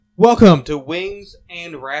Welcome to Wings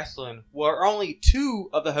and Wrestling, where only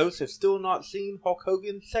two of the hosts have still not seen Hulk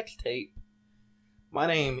Hogan's sex tape. My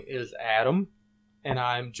name is Adam, and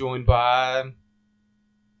I'm joined by...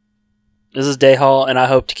 This is Dayhall, and I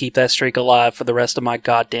hope to keep that streak alive for the rest of my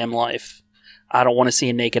goddamn life. I don't want to see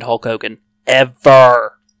a naked Hulk Hogan.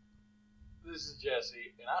 Ever. This is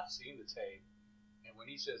Jesse, and I've seen the tape, and when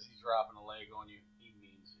he says he's dropping a leg on you, he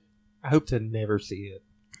means it. I hope to never see it.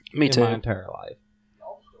 Me too. In my entire life.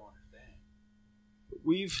 Y'all still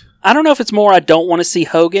understand. I don't know if it's more I don't want to see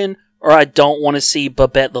Hogan, or I don't want to see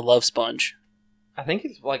Babette the Love Sponge. I think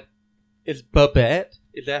it's like... Is Babette?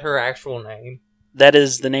 Is that her actual name? That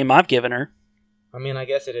is the name I've given her. I mean, I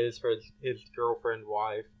guess it is for his girlfriend,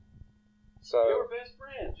 wife. So... They were best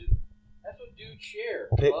friends. That's what dudes share.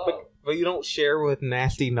 But you don't share with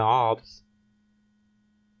nasty knobs.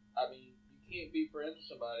 I mean, you can't be friends with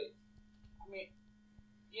somebody. I mean,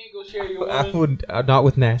 you ain't gonna share your I woman. would not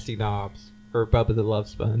with nasty knobs or Bubba the Love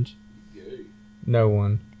Sponge. Gay. No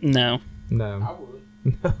one. No. No. I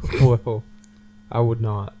would. Well, I would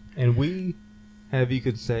not. And we have, you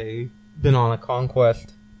could say, been on a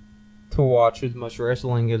conquest to watch as much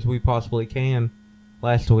wrestling as we possibly can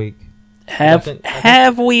last week.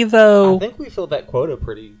 Have we though? I think we filled that quota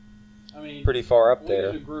pretty far up we there.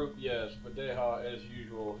 as a group, yes, but Deha, as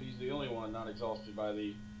usual, he's the only one not exhausted by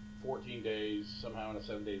the 14 days, somehow in a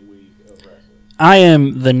 7-day week of wrestling. I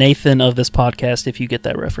am the Nathan of this podcast, if you get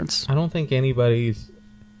that reference. I don't think anybody's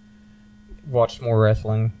watched more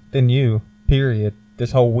wrestling than you, period,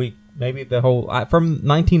 this whole week. Maybe the whole... from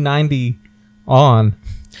 1990 on.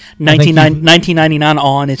 1999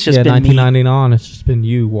 on, it's just been 1990 on, it's just been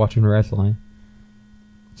you watching wrestling.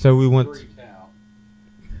 So we went...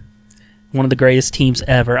 One of the greatest teams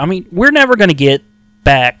ever. I mean, we're never going to get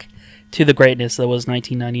back to the greatness that was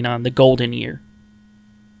 1999, the golden year.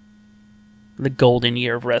 The golden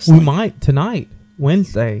year of wrestling. We might tonight,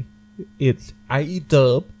 Wednesday. It's IE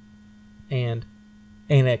and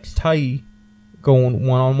NXT going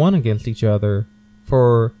one-on-one against each other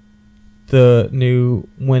for the new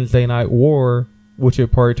Wednesday Night War, which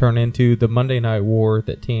would probably turn into the Monday Night War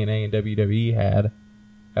that TNA and WWE had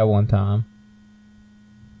at one time.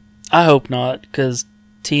 I hope not, because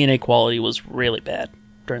TNA quality was really bad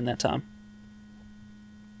during that time.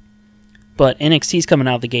 But NXT's coming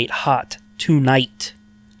out of the gate hot tonight.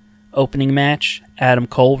 Opening match, Adam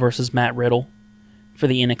Cole versus Matt Riddle for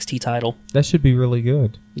the NXT title. That should be really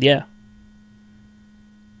good. Yeah.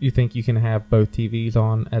 You think you can have both TVs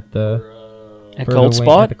on at the... At Cold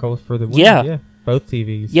Spot? At the Cold for the win? Yeah. Both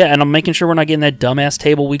TVs. Yeah, and I'm making sure we're not getting that dumbass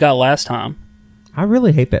table we got last time. I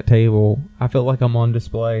really hate that table. I feel like I'm on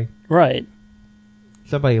display. Right.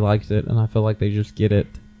 Somebody likes it, and I feel like they just get it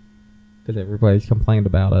because everybody's complained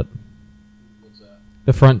about it. What's that?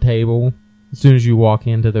 The front table, as soon as you walk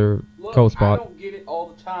into the Cold Spot. I don't get it all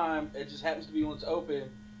the time. It just happens to be when it's open.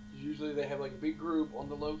 Usually they have like a big group on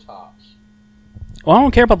the low tops. Well, I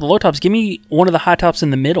don't care about the low tops. Give me one of the high tops in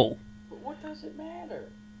the middle. But what does it matter?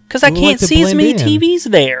 Because I We can't like to see as blend many in.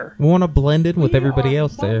 TVs there. We want to blend in with everybody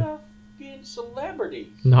else there. Motherfucking celebrities.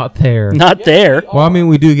 Not there. Not Yeah, there. we Well, I mean, are.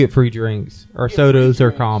 we do get free drinks. Our Yeah, sodas free are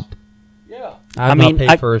drinks. comped. Yeah. I've I mean, not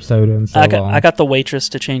paid for a soda in so long. I got the waitress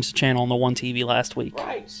to change the channel on the one TV last week.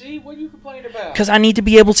 Right. See, what are you complaining about? Because I need to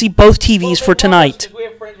be able to see both TVs for tonight. We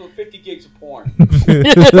have friends with 50 gigs of porn.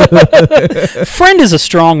 Friend is a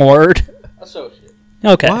strong word. Associate.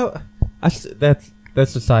 Okay. Why-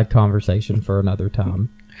 that's a side conversation for another time.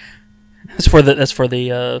 That's for the That's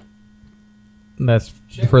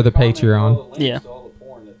Check for the comment for all Patreon. the links Yeah. to all the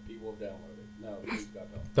porn that people have downloaded. No, please God,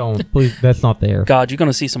 don't. Don't, please, that's not there. God, you're going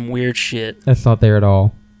to see some weird shit. That's not there at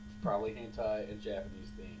all. Probably hentai and Japanese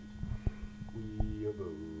themed.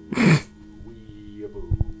 Weeaboo.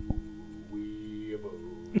 Weeaboo.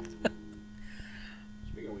 Weeaboo.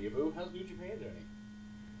 Speaking of weeaboo, how's New Japan doing?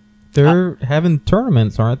 They're having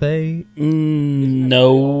tournaments, aren't they? Isn't that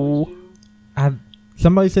No. what they always do?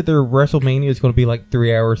 Somebody said their WrestleMania is going to be like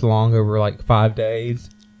 3 hours long over like 5 days.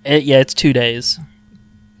 Yeah, it's 2 days.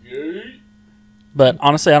 Yay. But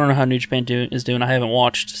honestly, I don't know how New Japan is doing. I haven't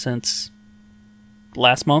watched since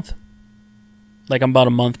last month. Like, I'm about a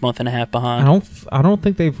month and a half behind. I don't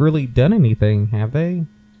think they've really done anything, have they?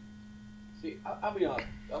 See, I'll be honest.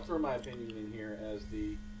 I'll throw my opinion in here as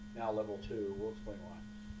the now level 2. We'll explain why.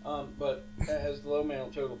 But as the low man on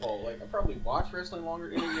total poll, like I probably watched wrestling longer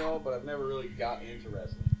than any of y'all, but I've never really got into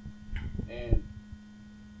wrestling. And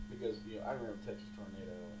because I remember Texas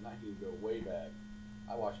Tornado, and I can go way back.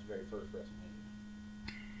 I watched the very first WrestleMania.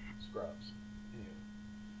 Scrubs. Anyway.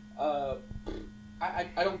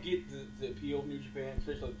 I don't get the appeal of New Japan,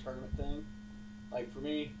 especially the tournament thing. Like, for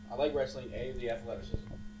me, I like wrestling, A, the athleticism.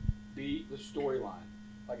 be the storyline.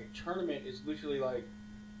 Like a tournament is literally like,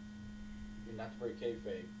 not to break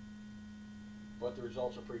kayfabe, but the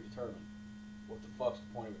results are predetermined. What the fuck's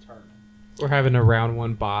the point of a tournament? We're having a round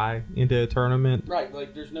one bye into a tournament. Right,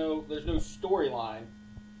 like there's no storyline.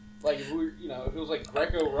 Like if it was like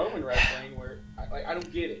Greco-Roman wrestling, where I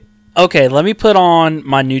don't get it. Okay, let me put on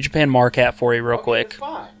my New Japan Mark hat for you real Okay, quick. That's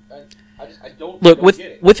fine. I don't Look, get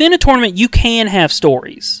it. within a tournament, you can have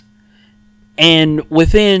stories, and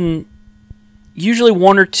within usually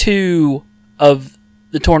one or two of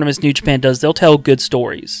the tournaments New Japan does, they'll tell good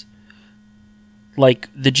stories. Like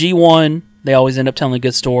the G1, they always end up telling a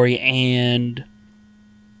good story, and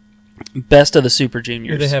Best of the Super Do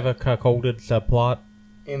Juniors. they have a cuckolded subplot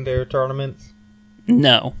in their tournaments?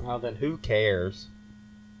 No. Well, then who cares?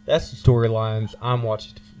 That's the storylines I'm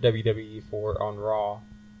watching WWE for on Raw.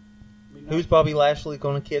 I mean, Who's Bobby Lashley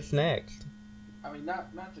going to kiss next? I mean,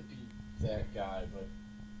 not to be that guy, but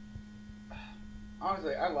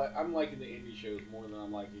honestly, I'm liking the indie shows more than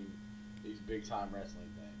I'm liking these big time wrestling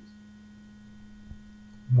things.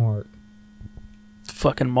 Mark.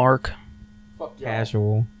 Fucking Mark. Fuck y'all.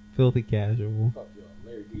 Casual. Filthy casual. Fuck y'all.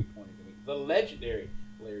 Larry D pointed to me. The legendary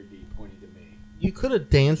Larry D pointed to me. You could have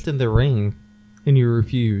danced in the ring, and you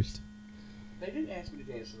refused. They didn't ask me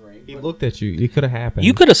to dance in the ring. He but looked at you. It could have happened.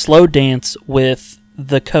 You could have slow danced with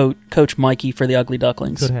the Coach Mikey for the Ugly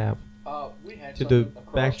Ducklings. Could have. we had To the something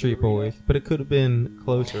across Backstreet the arena. Boys. But it could have been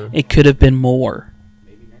closer. It could have been more.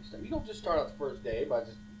 Maybe next time. You don't just start out the first day by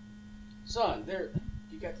just, son,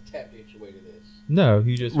 you got to tap dance your way to this. No,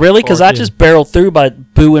 you just... Really? Because I barked in. just barreled through by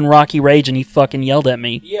booing Rocky Rage, and he fucking yelled at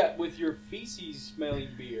me. Yeah, with your feces smelling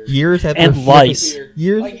beard. Years at And the lice. Beard.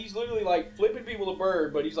 Years... Like he's literally like flipping people a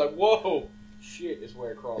bird, but he's like, whoa, shit is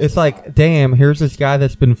where it crosses. It's the like, line. damn, here's this guy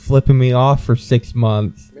that's been flipping me off for 6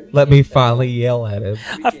 months. Maybe Let he me can't finally yell at him.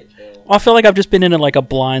 You can't tell. I feel like I've just been in like a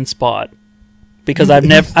blind spot because He's I've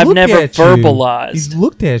never looked at you. verbalized. He's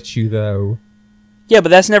looked at you, though. Yeah, but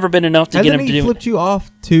that's never been enough to get Hasn't him to he do. flipped you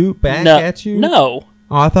off, too, back no, at you? no.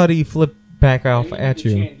 Oh, I thought he flipped back off Maybe at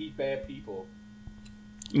you you. need to chant, he's bad people.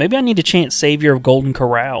 Maybe I need to chant "Savior of Golden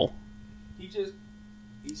Corral."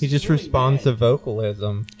 He just really responds mad. to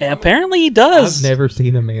vocalism. And apparently he does. I've never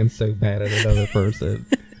seen a man so bad at another person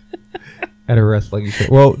at a wrestling show.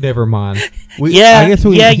 Well, never mind.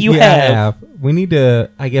 Yeah, you have. We need to,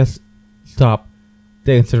 I guess, stop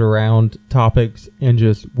dancing around topics and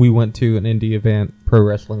just, we went to an indie event, Pro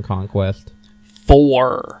Wrestling Conquest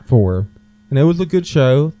 4. 4. And it was a good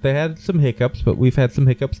show. They had some hiccups, but we've had some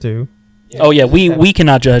hiccups too. Oh yeah, we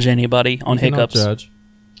cannot judge anybody on We cannot hiccups. Judge.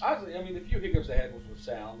 Honestly, I mean, the few hiccups I had was with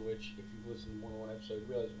sound, which, if you listen to more than one episode, you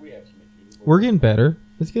realize we have some issues. We're getting better.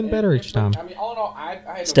 It's getting better each time. I mean, all in all, I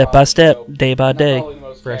had no Step by problem, step, so day by I'm day. probably the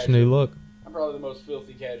most Fresh casual- new look. I'm probably the most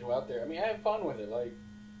filthy casual out there. I mean, I have fun with it. Like,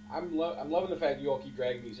 I'm loving the fact you all keep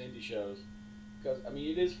dragging these indie shows because I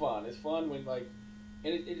mean, it is fun. It's fun when like,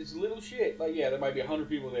 and it is little shit. Like, yeah, there might be 100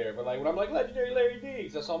 people there, but like when I'm like legendary Larry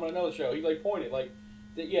Diggs, I saw him on another show. He like pointed like,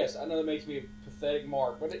 that, yes, I know that makes me a pathetic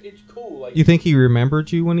mark, but it's cool. Like, You think he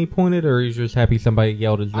remembered you when he pointed, or he's just happy somebody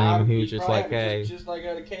yelled his name and he was he's just probably like, happy, hey. just like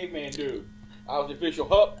a caveman dude. I was the official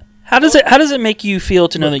hup. How does it make you feel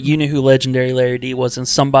to know that you knew who legendary Larry D was and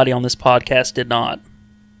somebody on this podcast did not?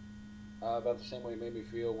 About the same way it made me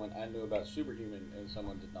feel when I knew about Superhuman and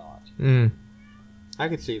someone did not. I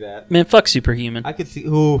could see that. Man, fuck Superhuman. I could see.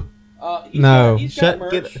 Ooh. He's He's got got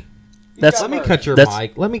merch. get. That's- Let me cut your That's-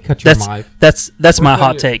 mic. Let me cut your mic. That's We're my cutting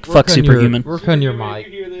hot your- take. we're Fuck cutting Superhuman. We're cutting your Superhuman, mic.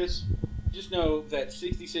 If you hear this, just know that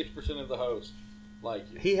 66% of the hosts like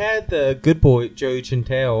you. He had the good boy Joey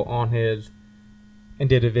Chantel on his, and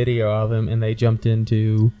did a video of him, and they jumped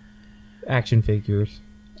into action figures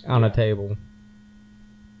on a Yeah. table.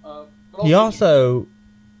 But He also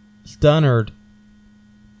stunnered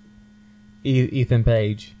Ethan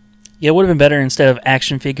Page. Yeah, it would have been better instead of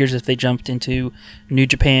action figures if they jumped into New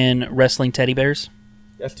Japan wrestling teddy bears.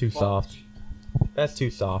 That's too soft. That's too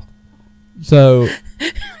soft. So,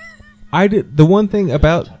 I did the one thing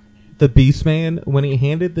about the Beastman when he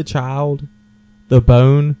handed the child the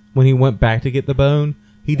bone. When he went back to get the bone,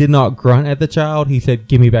 he did not grunt at the child. He said,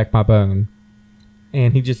 "Give me back my bone,"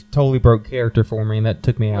 and he just totally broke character for me, and that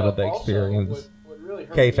took me out of the experience. What really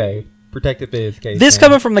hurt Kayfabe, me, protective biz. Kayfabe. This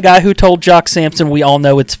coming from the guy who told Jock Sampson we all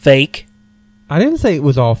know it's fake. I didn't say it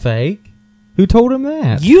was all fake. Who told him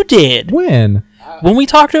that? You did. When? When we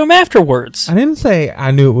talked to him afterwards. I didn't say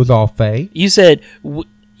I knew it was all fake. You said,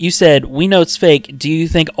 we know it's fake. Do you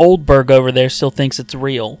think Oldberg over there still thinks it's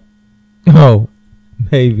real? Oh,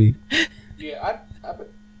 maybe. Yeah,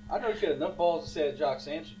 I know you had enough balls to say it to Jock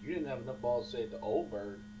Sampson. You didn't have enough balls to say it to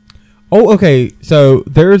Oldberg. Oh, okay. So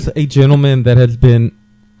there's a gentleman that has been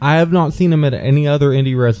I have not seen him at any other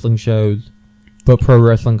indie wrestling shows but Pro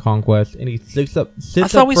Wrestling Conquest, and he sits up I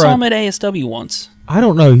thought we saw front. him at ASW once. I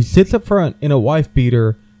don't know. He sits up front in a wife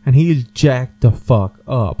beater, and he is jacked the fuck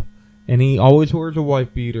up. And he always wears a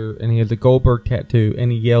wife beater, and he has a Goldberg tattoo,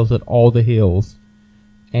 and he yells at all the heels.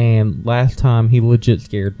 And last time, he legit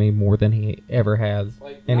scared me more than he ever has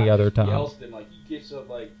Like, any not other just time. Yells at them, like he gets up,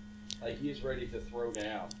 like he's ready to throw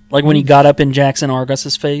down. Like when he got up in Jackson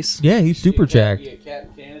Argus's face. Yeah, he's super jacked. Yeah, Cat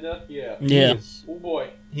in Canada. Yeah. Yeah. Oh boy,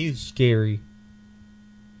 He's scary.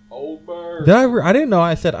 old bird. I didn't know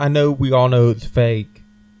I said I know we all know it's fake.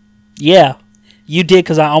 Yeah. You did,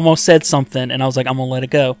 because I almost said something, and I was like, I'm going to let it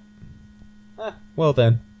go. Well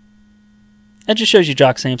then. That just shows you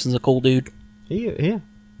Jock Sampson's a cool dude. Yeah.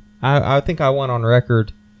 I think I went on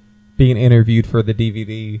record being interviewed for the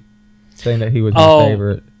DVD saying that he was my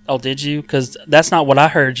favorite. Oh, did you? Because that's not what I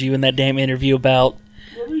heard you in that damn interview about.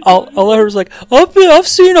 All I heard was like, I've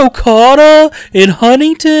seen Okada in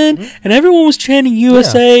Huntington, and everyone was chanting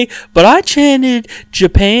USA, but I chanted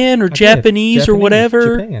Japan or I did. Japanese or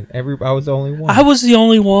whatever. Japan. I was the only one. I was the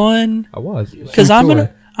only one. I was. Because I'm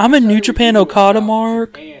a New Japan Okada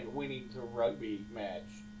mark. And winning the rugby match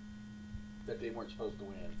that they weren't supposed to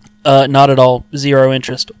win. Not at all. Zero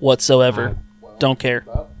interest whatsoever. Well, Don't care.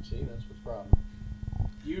 Well, see, that's what's the problem.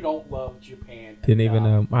 You don't love Japan. Didn't even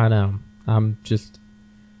know. I know. I'm just.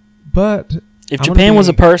 But If I'm Japan gonna was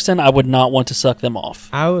a be- person, I would not want to suck them off.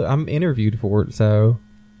 I'm interviewed for it, so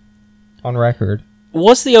on record.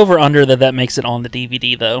 What's the over-under that makes it on the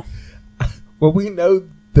DVD, though? Well, we know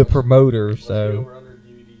the promoter, Unless the so over-under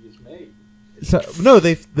DVD is made. no,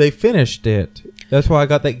 they finished it. That's why I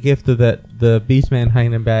got that gift of the Beastman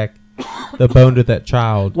hanging back the bone to that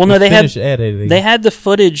child. Well, no, they finished editing. They had the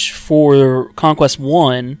footage for Conquest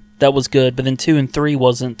 1 that was good, but then 2 and 3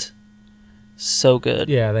 wasn't so good.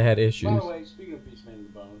 Yeah, they had By issues. the way, speaking of Beastman and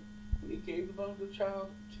the Bone, when he gave the bone to the child,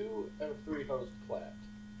 2 out of 3 hosts clapped.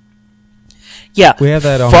 Yeah, We have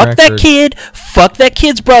that on fuck that record. kid, fuck that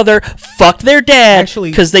kid's brother, fuck their dad,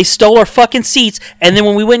 Actually- because they stole our fucking seats, and then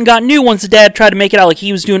when we went and got new ones, the dad tried to make it out like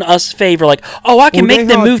he was doing us a favor, like, oh, I can make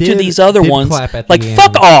them Udeha move to did- these other did ones. clap at the Like, end.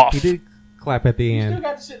 fuck off. He did clap at the You still end.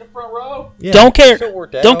 got to sit in the front row. Yeah, Don't care. still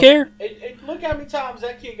worked Don't out. care. And look how many times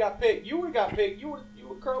that kid got picked. You would have got picked. You would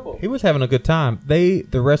crumble. He was having a good time. The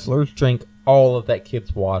wrestlers drank all of that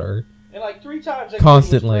kid's water. And like 3 times that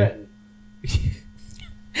Constantly. kid was threatened.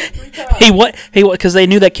 3 times. He what? Because they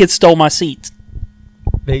knew that kid stole my seat.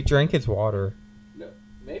 They drank his water, No,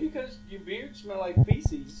 maybe because your beard smelled like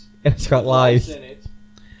feces. and it's got With lice. in it,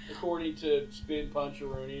 according to Spin Punch or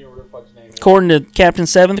Rooney or whatever the fuck's his name is. According to Captain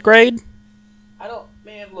 7th grade, I don't,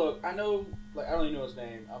 man, look, I know, like, I don't even know his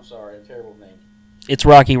name. I'm sorry, I'm terrible with names. it's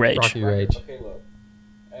Rocky Rage. Rocky Rage. Okay, look,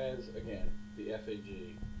 as, again, the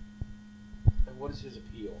FAG, and what is his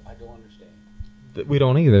appeal? I don't understand. We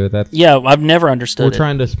don't either. That's Yeah, I've never understood we're it.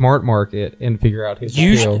 trying to smart market and figure out his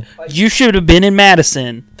You appeal. You should have been in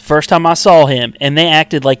Madison the first time I saw him, and they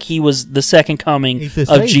acted like he was the second coming He's the of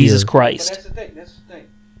savior. Jesus But Christ. that's the thing,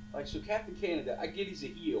 Like, so Captain Canada, I get he's a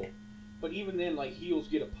heel, but even then, like, heels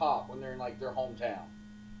get a pop when they're in, like, their hometown.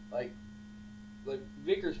 Like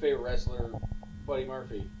Victor's favorite wrestler, Buddy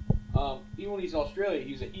Murphy, even when he's in Australia,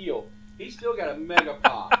 he's a heel. He's still got a mega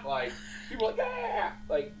pop. Like, people are like, yeah!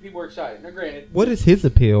 Like, people are excited. Now, granted, What is his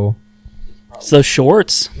appeal? it's probably So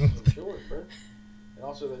shorts. so short, bro. And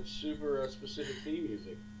also that super specific theme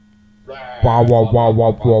music. Wow, wow, wow, wow,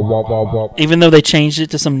 wow, wow, wow, wow. Even though they changed it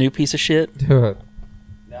to some new piece of shit. Wow,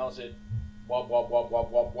 Now is it wop, wop, wop,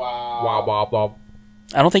 wop, wop, wow. wow, wow.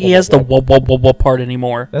 I don't think he has the wub wub wub wub part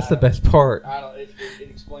anymore. That's the best part. I don't. It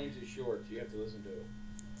explains his shorts. You have to listen to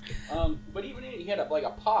it. But even he had like a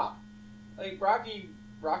pop, like Rocky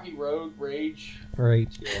Road Rage. Right.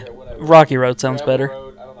 Yeah, whatever. Rocky Road sounds Gravel better.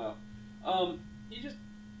 Road, I don't know. He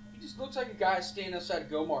just looks like a guy standing outside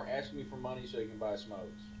Gomar asking me for money so he can buy smokes.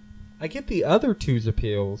 I get the other two's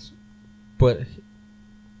appeals, but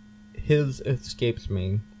his escapes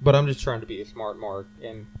me. But I'm just trying to be a smart mark,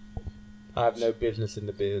 and I have no business in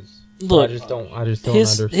the biz. Look, I just don't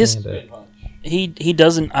his- understand Spin it. punch. He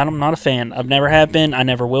doesn't. I'm not a fan. I've never have been. I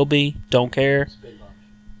never will be. Don't care. Spin punch.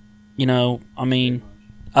 You know. I mean, Spin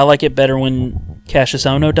punch. I like it better when Cassius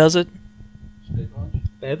Ohno does it. Spin punch.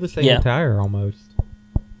 They have the same Yeah. attire almost.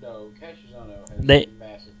 No, Cassius Ohno has They-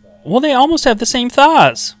 massive thighs. Well, they almost have the same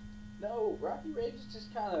thighs. No, Rocky Rage is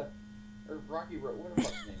just kind of, or Rocky Road. What the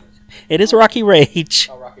fuck's his name is? It is Rocky Rage.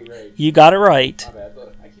 Oh, Rocky Rage. You got it right. My bad.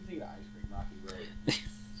 Look, I keep thinking of ice cream, Rocky Road.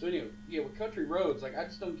 So anyway, yeah, with Country Roads, like I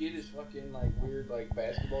just don't get his fucking like weird like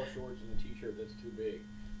basketball shorts and a t-shirt that's too big.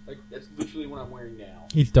 Like that's literally what I'm wearing now.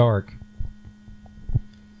 He's dark,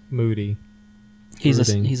 moody. He's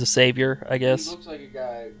brooding. a savior, I He guess. looks like a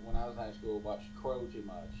guy when I was in high school watched Crow too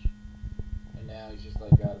much, and now he's just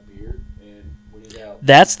like got a beard. And when he's out,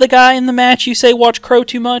 That's the guy in the match you say watch Crow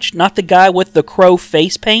too much, not the guy with the Crow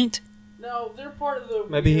face paint. no, they're part of the.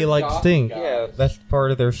 Maybe he weird likes goth Sting. guys. Yeah, that's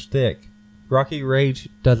part of their shtick. Rocky Rage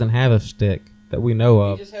doesn't have a shtick that we know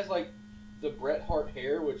He of. just has like the Bret Hart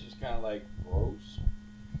hair, which is kind of like gross.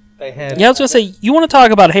 They had Yeah, I was gonna say, you want to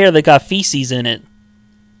talk about hair that got feces in it?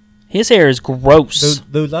 His hair is gross.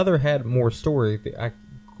 those other had more story.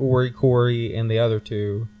 Gory Corey and the other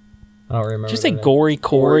two. I don't remember. Did you say their name. Gory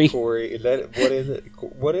Corey? Corey. Is that what is it?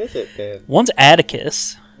 What is it then? One's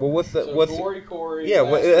Atticus. Well, what's the So what's? Gory Corey. Yeah,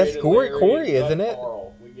 what- that's Lacerated Gory Larry, Corey, and isn't Gut it?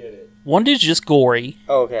 Carl. We get it. One dude's just gory.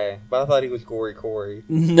 Okay, but I thought he was Gory Corey.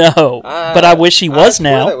 No, but I wish he was I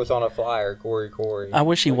swear now. that was on a flyer, Gory Corey. I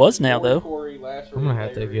wish he Like, was now, Gory though. Corey, Lacerated I'm gonna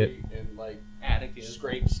have to Larry, get- and like Atticus.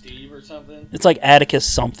 Scrape Steve or something. It's like Atticus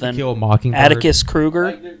something. Kill Mockingbird. Atticus Kruger.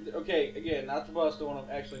 Like, okay, again, not to bust on them.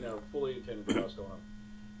 Actually, no, fully intended to bust on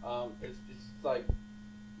them. It's like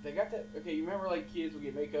they got that. Okay, you remember like kids would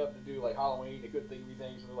get makeup to do like Halloween. They couldn't think of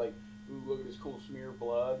anything, so they're like, "Ooh, look at this cool smear of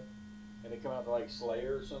blood," and they come out to like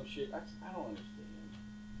Slayer or some shit. I don't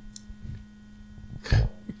understand.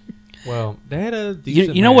 Well, they had a You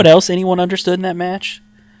decent know what match. else anyone understood in that match?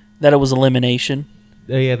 That it was elimination,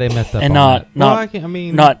 Yeah, they messed up And on not- that. Well, not- I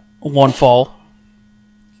mean, not one fall.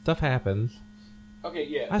 stuff happens. Okay,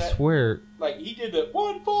 yeah, I that, swear. like he did the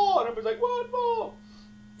one fall, and everybody's like one fall.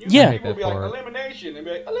 Yeah. people would be like That part. elimination, and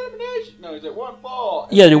be like elimination. No, he's like one fall.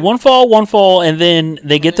 And Yeah, then- dude, one fall, and then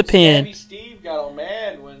they get the and then pin. Stabby Steve got all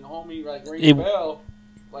mad when homie like rang It- the bell,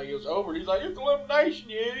 like it was over. He's like, "It's elimination,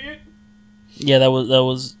 you idiot!" Yeah, that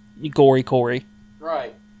was Gory Corey.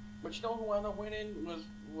 Right, but you know who wound up winning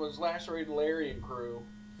was Lacerated Larry and crew,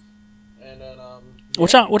 and then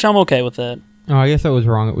Which I'm okay with that. Oh, I guess I was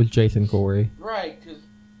wrong. It was Jason Corey. right, because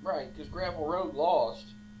Grapple Road lost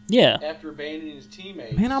Yeah. after abandoning his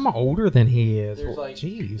teammates. Man, I'm older than he is. There's Well, like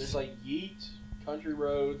jeez. there's like Yeet, Country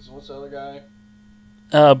Roads. What's the other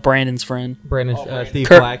guy? Brandon's friend. Brandon, Oh, Brandon. Steve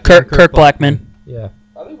Kirk- Blackman. Kirk Blackman. Yeah.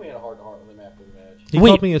 I think we had a heart to heart with him after the match. He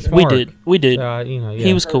called me a smart. We did. You know, yeah.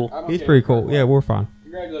 He was cool. I'm He's okay pretty with cool. Kirk Yeah, Blackman. we're fine.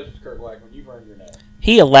 Congratulations, Kirk Blackman. You've earned your name.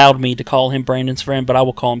 He allowed me to call him Brandon's friend, but I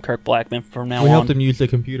will call him Kirk Blackman from now We on. helped him use the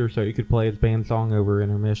computer so he could play his band song over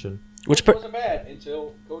intermission. Which Which wasn't bad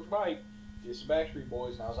until Coach Mike did some Backstreet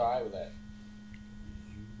Boys, and I was alright with that.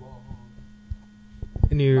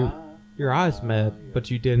 And your eyes met,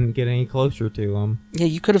 but you didn't get any closer to him. yeah,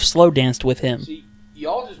 you could have slow danced with him. See,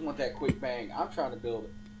 y'all just want that quick bang. I'm trying to build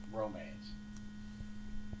romance.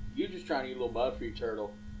 You're just trying to eat a little mud for your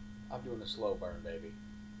turtle. I'm doing a slow burn, baby.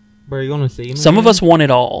 But are you going to see him? Some of again? us want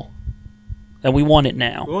it all, and we want it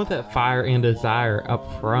now. We want that fire and desire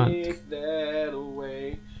up front. Take that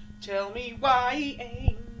away. Tell me why he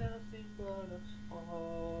ain't nothing but a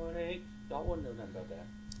heartache. Y'all wouldn't know nothing about that.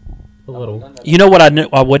 A little. None of that. You know what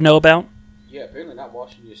I would know about? Yeah, apparently not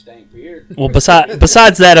washing your stank beard. Well,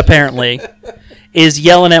 besides that, apparently, is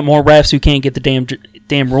yelling at more refs who can't get the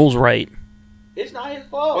damn rules right. It's not his Why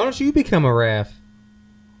fault. don't you become a ref?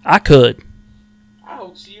 I could. I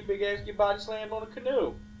hope to see your big ass get body slammed on a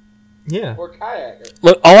canoe Yeah. or kayak.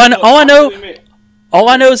 Look, all I know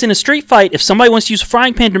Admit, is in a street fight, if somebody wants to use a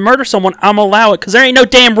frying pan to murder someone, I'm allow it because there ain't no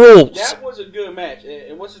damn rules. that was a good match.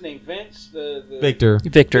 And what's his name? Vince? The Victor.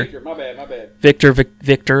 Victor, My bad.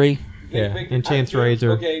 victory. Yeah, Victor. and Chance Dude,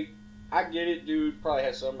 Razor. Okay, I get it, dude. Probably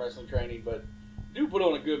has some wrestling training, but dude put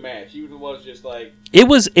on a good match. Even if it was just like, It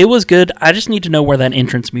was good. I just need to know where that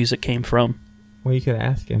entrance music came from. Well, you could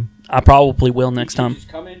ask him. I probably will next you time. just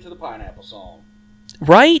come into the pineapple song.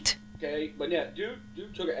 Right? Okay, but yeah, dude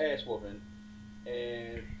took an ass whooping,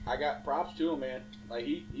 and I got props to him, man. Like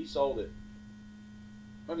he sold it.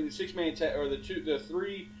 I mean, the 6-man tag or the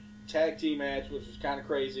 3 tag team match, which was kind of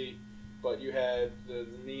crazy, but you had the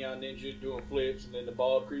Neon Ninja doing flips, and then the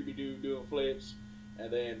bald creepy dude doing flips,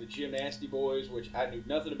 and then the Gymnasty Boys, which I knew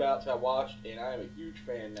nothing about till I watched, and I am a huge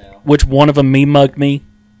fan now. Which one of them mugged me?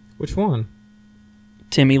 Which one?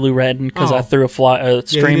 Timmy Lou Redden, because Oh. I threw a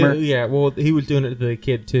streamer. Yeah, well, he was doing it to the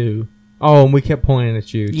kid, too. Oh, and we kept pointing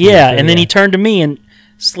at you. Yeah, too, and then yeah. he turned to me and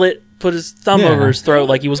put his thumb Yeah. over his throat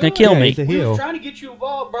like he was going to kill Yeah, me. he's a We heel. was trying to get you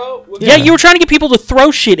involved, bro. Yeah, you were trying to get people to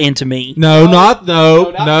throw shit into me. No, No,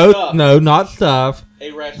 not stuff. stuff.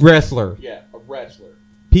 A wrestler. Wrestler. Yeah, a wrestler.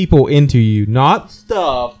 People into you, not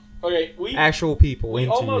stuff. Okay, we Actual people We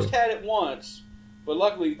into almost you. had it once, but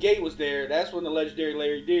luckily the gate was there. That's when the legendary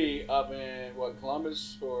Larry D up in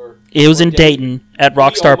Columbus or It was or in Dayton at he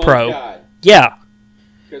Rockstar almost Pro. died. Yeah.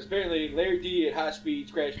 Because apparently Larry D at high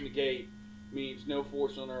speeds crashing the gate, means no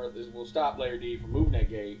force on earth will stop Larry D from moving that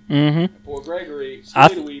gate. Mm-hmm. And poor Gregory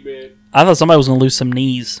slid a wee bit. I thought somebody was going to lose some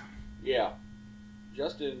knees. Yeah.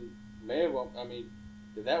 Justin may have, I mean,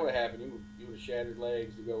 if that would have happened, he would have shattered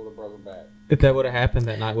legs to go with a broken back. If that would have happened,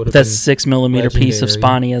 that night would have That been 6mm piece of legendary.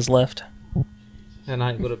 spine he has left. That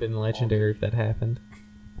night would have been legendary if that happened.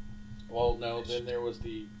 Well, no, then there was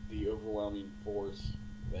the overwhelming force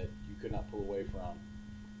that you could not pull away from.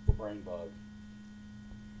 The brain bug.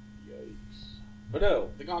 Yikes. But no,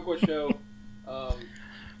 the Conquest show.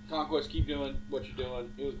 Conquest, keep doing what you're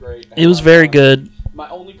doing. It was great. It was very good. My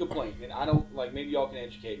only complaint, and I don't, like, maybe y'all can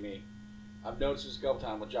educate me. I've noticed this a couple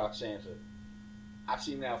times with Jock Sampson. I've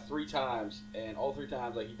seen him now 3 times, and all 3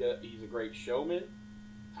 times, like, he's a great showman.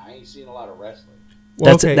 I ain't seen a lot of wrestling.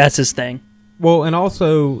 Well, That's his thing. Well, and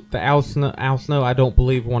also the Al Snow, I don't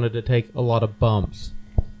believe, wanted to take a lot of bumps,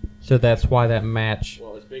 so that's why that match.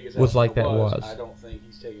 Well, as big as Was like that was, was. I don't think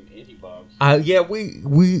he's taking any bumps. Yeah,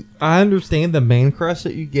 I understand the man crush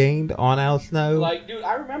that you gained on Al Snow. Like, dude,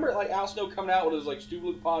 I remember like Al Snow coming out with his like stupid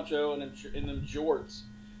looking poncho and them jorts.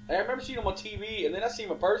 I remember seeing him on TV, and then I see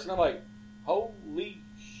him in person. I'm like, holy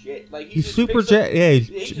shit! Like he's just super picks up- jacked. Yeah, He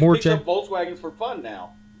he's just more picks up jacked. Volkswagens for fun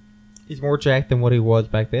now. He's more jacked than what he was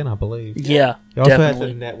back then, I believe. Yeah, He also definitely.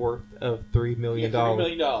 has a net worth of $3 million. $3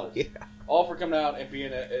 million. Yeah. All for coming out and being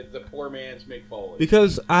the poor man's Mick Foley.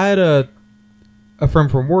 Because I had a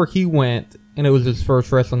friend from work. He went, and it was his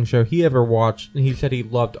first wrestling show he ever watched, and he said he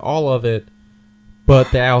loved all of it,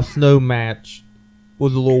 but the Al Snow match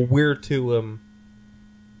was a little weird to him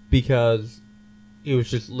because he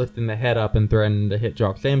was just lifting the head up and threatening to hit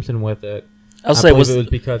Jock Sampson with it. I'll I say believe it was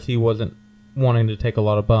because he wasn't wanting to take a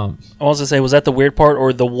lot of bumps. I was gonna say, was that the weird part,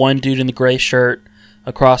 or the one dude in the gray shirt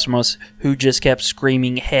across from us who just kept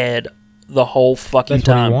screaming "head" the whole fucking That's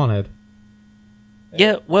what time? he wanted.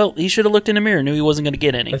 Yeah, well, he should have looked in the mirror, knew he wasn't gonna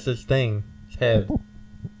get any. That's his thing. His head.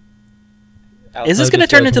 Is this Snow gonna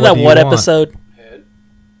just turn goes, into "What that do you what want?" episode? Head,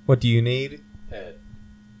 What do you need? head,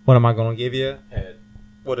 What am I going to give you? head.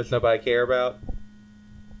 What does nobody care about?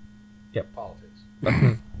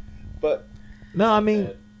 Politics. But no, I mean,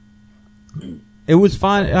 Head. it was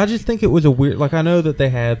fine. I just think it was a weird. Like, I know that they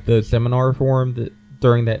had the seminar for him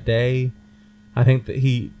during that day. I think that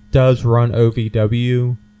he does run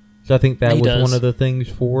OVW, so I think that He was does. one of the things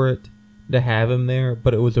for it to have him there.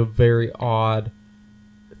 But it was a very odd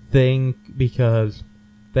thing because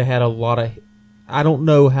they had a lot of. I don't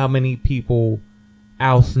know how many people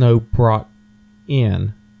Al Snow brought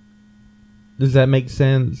in. Does that make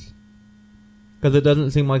sense? Because it doesn't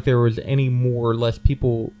seem like there was any more or less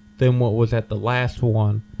people than what was at the last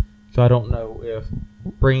one. So I don't know if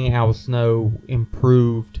bringing Al Snow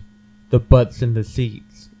improved the butts in the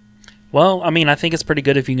seats. Well, I mean, I think it's pretty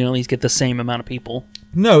good if you can at least get the same amount of people.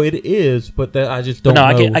 No, it is, but that I just But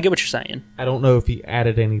don't no, know. I get what you're saying. I don't know if he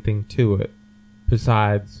added anything to it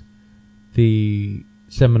besides the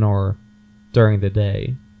seminar during the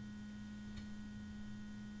day.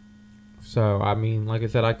 So, I mean, like I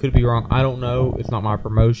said, I could be wrong. I don't know. It's not my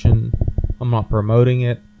promotion. I'm not promoting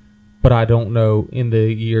it. But I don't know in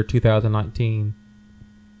the year 2019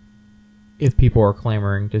 if people are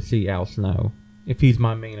clamoring to see Al Snow. If he's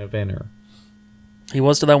my main eventer. He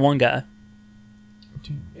was to that one guy.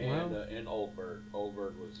 And Oldberg.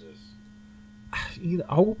 Oldberg was this.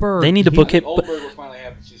 Oldberg. They need to book it. Oldberg will finally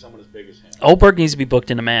have to see someone as big as him. Oldberg needs to be booked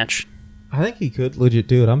in a match. I think he could legit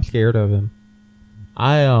do it. I'm scared of him.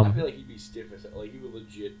 I feel like he'd be stiff as like he would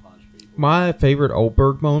legit punch people. My favorite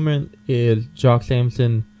Oldberg moment is Jock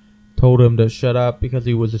Sampson told him to shut up because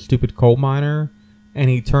he was a stupid coal miner, and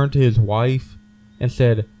he turned to his wife and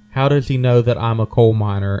said, "How does he know that I'm a coal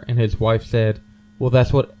miner?" And his wife said, "Well,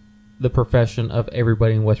 that's what the profession of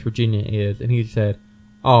everybody in West Virginia is." And he said,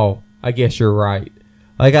 "Oh, I guess you're right."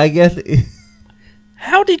 Like, I guess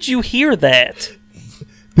How did you hear that?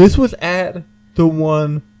 this was at the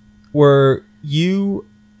one where you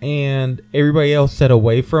and everybody else sat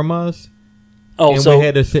away from us. Oh, And so we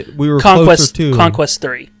had to sit. We were closer Conquest to him. Conquest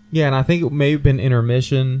 3. Yeah, and I think it may have been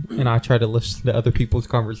intermission, and I tried to listen to other people's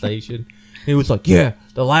conversation. He was like, "Yeah,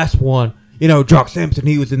 the last one, Jock Sampson,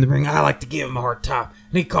 he was in the ring. I like to give him a hard time,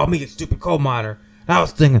 and he called me a stupid coal miner." And I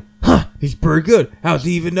was thinking, he's pretty good. How does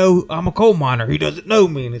he even know I'm a coal miner? He doesn't know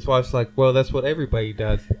me. And his wife's like, "Well, that's what everybody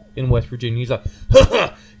does in West Virginia." He's like,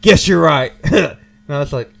 "Guess you're right." And I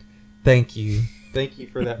was like, Thank you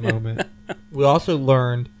for that moment. We also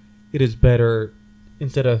learned it is better,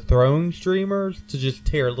 instead of throwing streamers, to just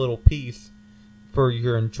tear a little piece for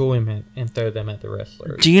your enjoyment and throw them at the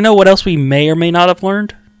wrestler. Do you know what else we may or may not have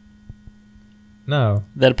learned? No.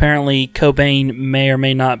 That apparently Cobain may or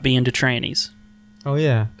may not be into trannies. Oh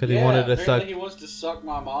yeah, because he wanted to suck. Apparently he wants to suck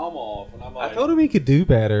my mom off, and I'm like, I told him he could do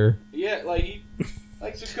better. yeah, like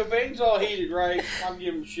so Cobain's all heated, right? I'm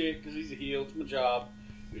giving him shit because he's a heel. It's my job.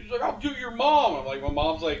 He's like, I'll do your mom. I'm like, my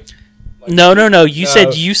mom's like No. You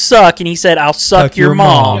said you suck, and he said, I'll suck your yeah,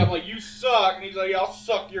 mom. I'm like, you suck, and he's like, yeah, I'll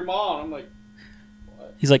suck your mom. I'm like,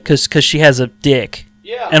 what? He's like, cause she has a dick.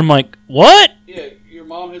 Yeah. And I'm like, what? Yeah, your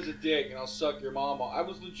mom has a dick, and I'll suck your mom off. I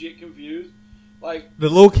was legit confused. Like, The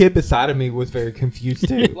little kid beside of me was very confused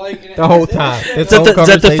too. like The whole time. Is that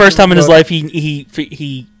the first time in his life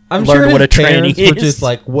he I'm learned sure what a his tranny parents were is? just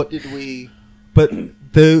like, what did we? But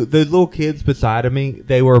the little kids beside of me,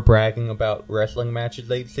 they were bragging about wrestling matches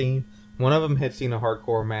they'd seen. One of them had seen a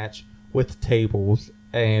hardcore match with tables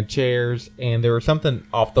and chairs, and there was something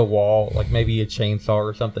off the wall, like maybe a chainsaw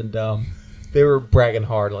or something dumb. They were bragging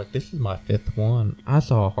hard, like, this is my 5th one. I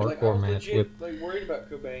saw a like, I hardcore was match legit, with. like, worried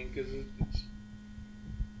about Cobain because it's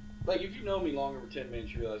like, if you know me longer than 10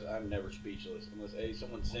 minutes, you realize I'm never speechless unless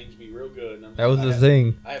someone sings me real good. And That was the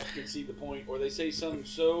thing. I have to concede the point, or they say something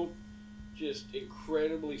so just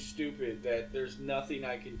incredibly stupid that there's nothing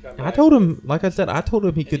I can come back I told with. him, like I said, I told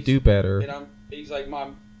him he could do better. And he's like,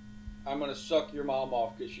 Mom, I'm gonna suck your mom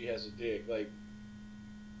off because she has a dick. Like,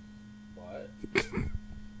 what?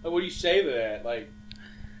 Like, what do you say to that? Like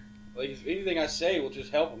if anything I say will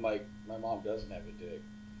just help him. Like, my mom doesn't have a dick.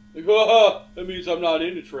 Like, that means I'm not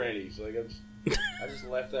into trannies. Like, I just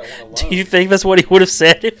left that one alone. Do you think that's what he would have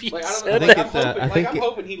said if you Like, I don't said know. that? I'm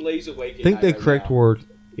hoping he lays awake. I think the correct word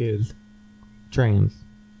is trans.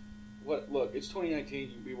 Look, it's 2019. You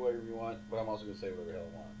can be whatever you want, but I'm also gonna say whatever the hell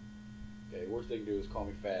I want. Okay, worst they can do is call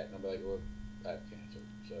me fat, and I'll be like, "Well, I have cancer,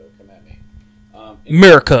 so come at me."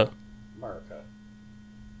 America.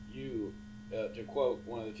 You, to quote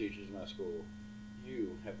one of the teachers in my school,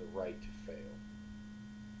 you have the right to fail.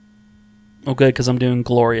 Oh, good, because I'm doing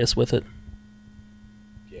glorious with it.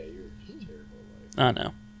 Yeah, you're just terrible. Like, I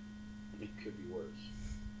know. it could be worse.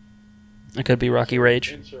 That could be Rocky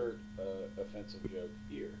Rage. Insert offensive joke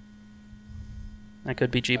here. That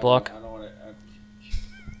could be G Block. I don't want to.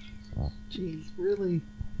 Jeez, really?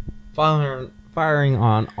 Firing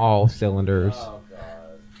on all cylinders. Oh God.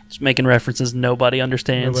 Just making references nobody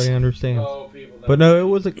understands. Nobody understands. Oh, people. But no, it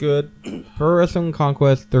was a good Pro Wrestling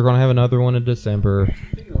Conquest. They're gonna have another one in December.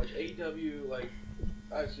 Speaking of which, AEW, like,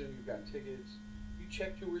 I assume you've gotten tickets. You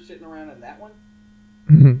checked who were sitting around in that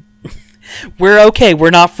one? We're okay. We're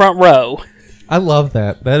not front row. I love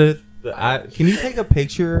that. That is. Can you take a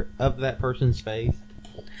picture of that person's face?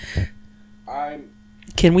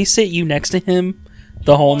 Can we sit you next to him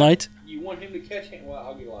the whole night? You want him to catch him? Well,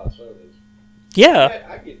 I'll get a lot of sodas. Yeah.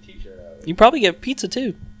 I get a T-shirt out of it. You probably get pizza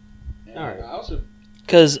too. And All right. I also.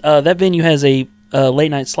 Because that venue has a late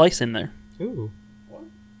night slice in there. Ooh, What?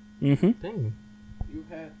 Mm-hmm. dang! You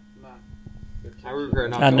had my. I regret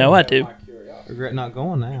not. I going. know I do. My curiosity. Regret not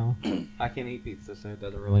going now. I can't eat pizza, so it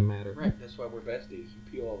doesn't really matter. Right. That's why we're besties. You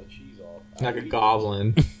peel all the cheese off. Like I a eat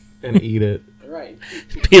goblin and eat it. it. Right.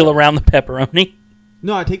 Peel around the pepperoni,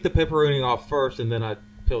 No, I take the pepperoni off first, and then I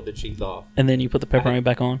peel the cheese off. and then you put the pepperoni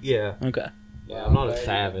back on. Yeah, Okay. yeah. I'm not a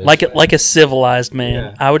savage. Like a civilized man.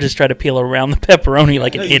 Yeah. I would just try to peel around the pepperoni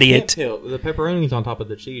like No, an you can't idiot. peel. The pepperoni's on top of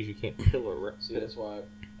the cheese. You can't peel it. See, that's why.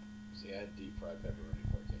 See, I had deep fried pepperoni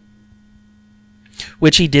before I came here.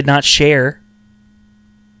 Which he did not share.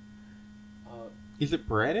 Is it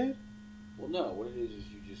breaded? Well, no. What it is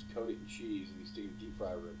you just coat it in cheese and you stick it in deep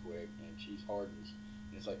fry real quick, and cheese hardens,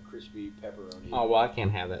 and it's like crispy pepperoni. Oh well, I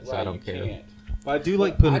can't have that, so I Right, don't you care. can't. But I do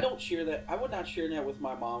like But putting. I don't share that. I would not share that with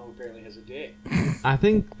my mom, who apparently has a dick. I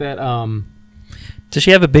think that Does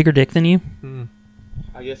she have a bigger dick than you?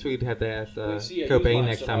 I guess we'd have to ask You see, I use Cobain mine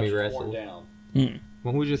next so time much he it's worn wrestles. down.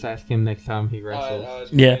 Why don't we just ask him next time he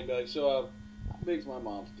wrestles? Yeah. Be like, so, how big's my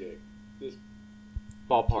mom's dick? Just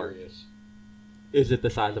Ballpark. curious. Is it the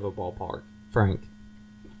size of a ballpark, Frank?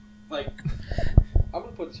 Like, I'm gonna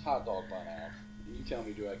put this hot dog bun out, and you tell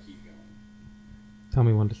me, do I keep going? Tell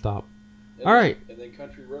me when to stop. And All then- right. And then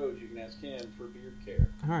Country Roads, you can ask him for beard care.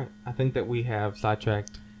 All right. I think that we have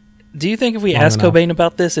sidetracked. Do you think if we Long ask enough. Cobain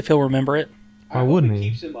about this, if he'll remember it? I Why hope wouldn't it he?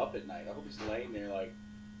 keeps him up at night. I hope he's laying there like,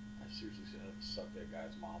 I seriously said I have to suck that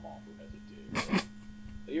guy's mom off who has a dick.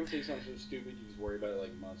 You ever say something so stupid you just worry about it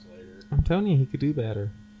like months later? I'm telling you, he could do better.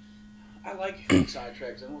 I like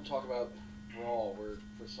sidetracks. I don't want to talk about Raw where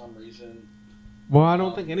for some reason Well, I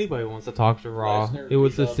don't think anybody wants to talk to Raw. Lesnar It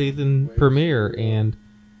was beat the up season Wade premiere, Stewart.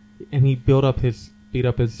 and he beat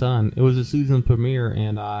up his son. It was a season premiere,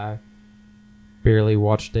 and I barely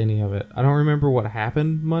watched any of it. I don't remember what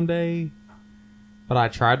happened Monday, but I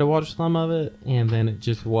tried to watch some of it, and then it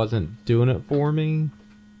just wasn't doing it for me,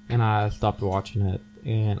 and I stopped watching it.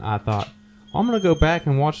 And I thought, I'm gonna go back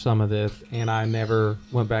and watch some of this, and I never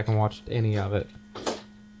went back and watched any of it.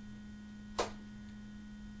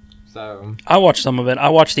 So I watched some of it. I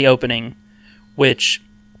watched the opening, which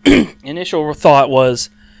initial thought was,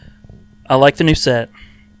 I like the new set.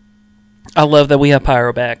 I love that we have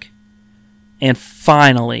Pyro back. And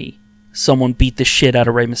finally, someone beat the shit out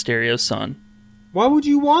of Rey Mysterio's son. why would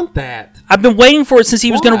you want that? I've been waiting for it since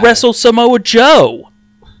he was going to Why? wrestle Samoa Joe.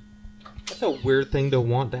 That's a weird thing to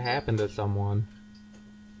want to happen to someone.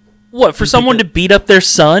 What, for You think someone that- to beat up their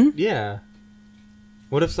son? Yeah.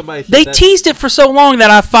 What if somebody said They that- teased it for so long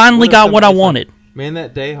that I finally if got what I somebody said, wanted. Man,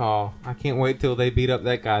 that day hall. I can't wait till they beat up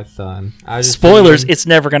that guy's son. I just Spoilers, see him, it's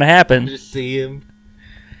never going to I happen. just see him.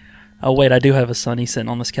 Oh, wait, I do have a son. He's sitting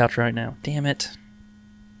on this couch right now. Damn it.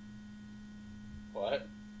 What?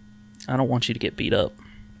 I don't want you to get beat up.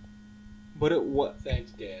 But what?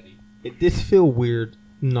 Thanks, Daddy. It did feel weird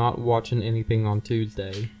not watching anything on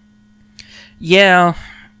Tuesday. Yeah,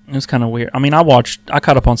 it was kind of weird. I mean, I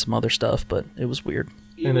caught up on some other stuff, but it was weird.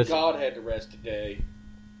 Even it's- God had to rest today.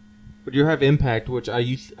 But you have Impact, which I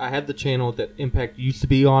had the channel that Impact used to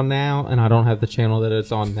be on now, and I don't have the channel that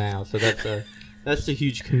it's on now. So that's a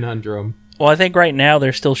huge conundrum. Well, I think right now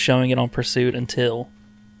they're still showing it on Pursuit until...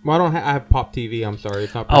 Well, I have Pop TV. I'm sorry,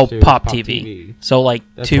 it's not. Oh, Pursuit, it's Pop TV. So like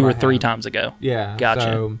That's 2 what or I 3 have. times ago. Yeah. Gotcha.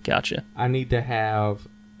 So I need to have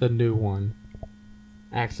the new one,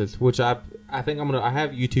 Access, which I think I have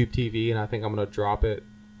YouTube TV, and I think I'm gonna drop it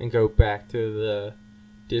and go back to the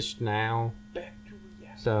Dish Now. Back to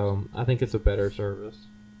reality. So I think it's a better service.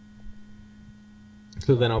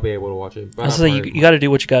 So then I'll be able to watch it. But I was saying, you got to do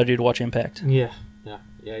what you got to do to watch Impact. Yeah,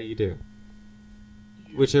 you do.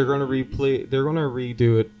 Which they're gonna replay. They're gonna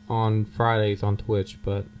redo it on Fridays on Twitch,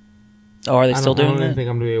 but Oh, are they still I doing don't even that? think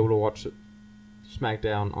I'm gonna be able to watch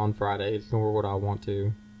SmackDown on Fridays, nor would I want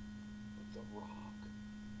to. The Rock.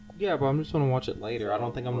 Yeah, but I'm just gonna watch it later. I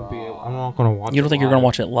don't think I'm gonna be. I'm not gonna watch. You don't it think you're going to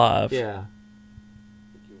live. watch it live? Yeah.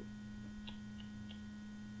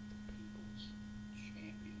 People's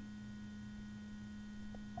champion.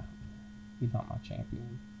 He's not my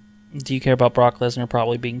champion. Do you care about Brock Lesnar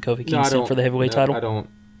probably beating Kofi Kingston for the heavyweight title? I don't.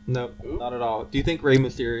 Nope, not at all. Do you think Rey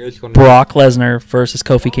Mysterio is going Brock Lesnar versus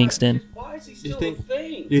Kofi Kingston. Why is he You still think- a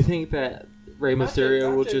thing? Do you think that Rey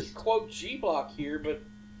Mysterio will just? quote G Block here, but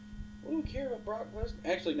we don't care about Brock Lesnar.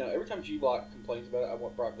 Actually, no. Every time G Block complains about it, I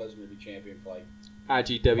want Brock Lesnar to be champion for like 5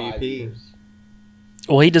 IGWP. years.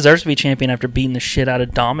 Well, he deserves to be champion after beating the shit out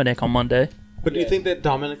of Dominic on Monday. But do you Yes. think that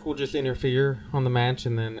Dominic will just interfere on the match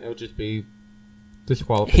and then it'll just be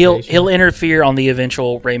disqualification? He'll interfere on the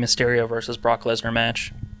eventual Rey Mysterio versus Brock Lesnar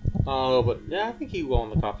match. Oh, but yeah, I think he will on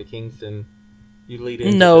the Kofi Kingston. You lead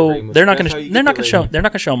into the Rey No, Mysterio. they're not going That's how to. you They're get not the going to Rey show. They're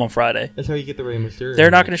not going to show him on Friday. That's how you get the Rey Mysterio.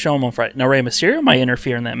 They're not going to show him on Friday. Now Rey Mysterio might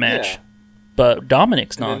interfere in that match, Yeah. but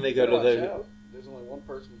Dominic's And then not. they go to Watch the. out. There's only one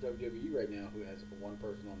person in WWE right now who has one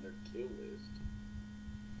person on their kill list.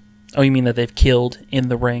 Oh, you mean that they've killed in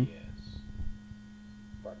the ring? Yes.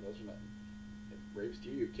 Brock Lesnar. If Rey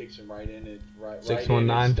Mysterio kicks him right in it, right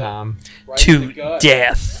 619 time. right in the To gut.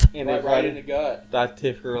 death. And Right in the gut.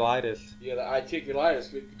 diverticulitis. Yeah, the iticulitis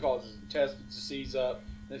causes intestines to seize up.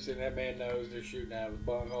 Next thing that man knows, they're shooting out of his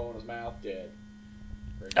bunghole in his mouth, dead.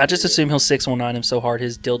 I just assume he'll 619 him so hard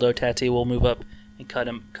his dildo tattoo will move up and cut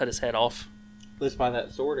his head off. Let's buy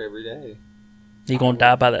that sword every day. He gonna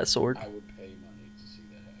die by that sword. I would pay money to see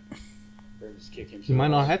that happen. Or just kick him. You might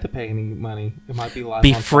not have to pay any money. It might be live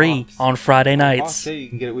Be on free Fox. on Friday On Fox, nights. too, you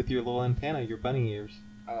can get it with your little antenna, your bunny ears.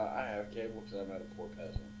 I have cable because I'm not a poor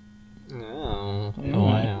peasant. Oh, And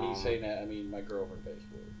wow. me saying that, I mean my girlfriend pays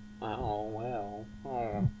for it. Oh, well.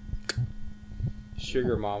 Oh.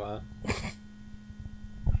 Sugar mama.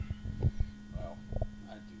 Well,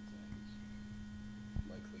 I do things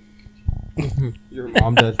like clean the kitchen. Your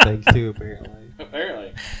mom does things too, apparently.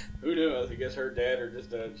 Apparently, who knew? I guess her dad are just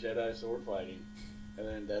Jedi sword fighting, and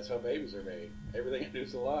then that's how babies are made. Everything I do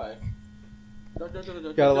is a lie.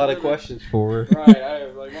 Got a lot of questions for her. Right, I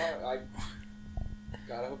have like,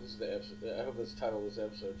 God, I hope this is the episode. I hope this title of this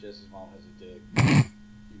episode. Jesse's mom has a dick.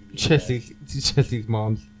 You can do Jesse's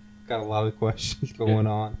mom's got a lot of questions going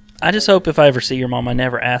on. I just hope if I ever see your mom, I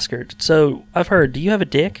never ask her. So I've heard. Do you have a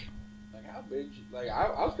dick? that. Like how big? Like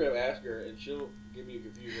I'll straight up ask her, and she'll give me a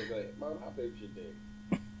confused look. Like, Mom, how big's your dick?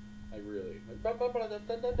 Like really?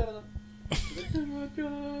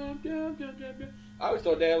 I always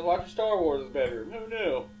thought Dad was watching Star Wars in his bedroom. Who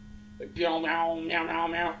knew? Like meow meow meow meow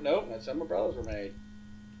meow. Nope, that's how my brothers were made.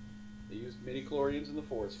 They used midi chlorians in the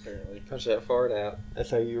Force, apparently. Punch that fart out.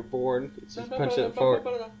 That's how you were born. It's just punch that fart.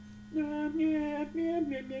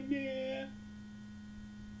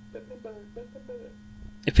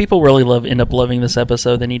 If people really end up loving this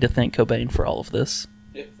episode, they need to thank Cobain for all of this.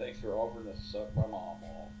 Yeah, thanks for offering to suck my mom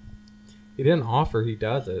off. He didn't offer, he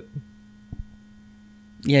does it.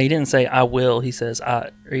 Yeah, he didn't say I will. He says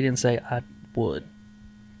I. Or he didn't say I would.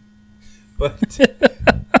 But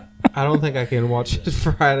I don't think I can watch it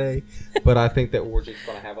Friday. But I think that we're just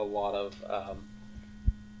going to have a lot of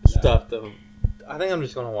stuff to. I think I'm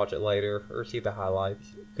just going to watch it later or see the highlights.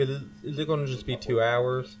 Because is it going to just be 2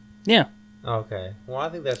 hours? Yeah. Okay. Well, I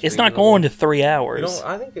think that's. It's not reasonable. going to 3 hours.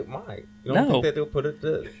 I think it might. You don't think that they'll put it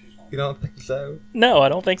to. You don't think so? No, I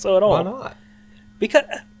don't think so at all. Why not?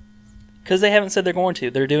 Because they haven't said they're going to.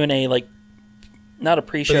 They're doing a not a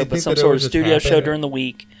pre-show, but some sort of studio show during the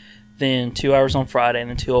week. Then 2 hours on Friday, and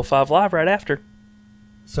then 205 Live right after.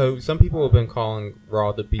 So some people have been calling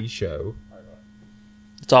Raw the B show.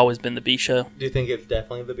 It's always been the B show. Do you think it's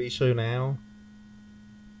definitely the B show now?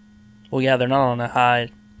 Well, yeah, they're not on a high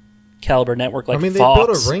caliber network like Fox. They built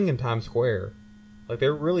a ring in Times Square. Like,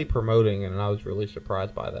 they're really promoting it, and I was really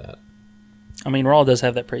surprised by that. I mean, Raw does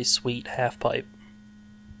have that pretty sweet half pipe.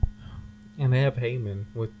 And they have Heyman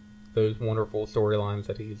with those wonderful storylines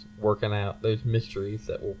that he's working out, those mysteries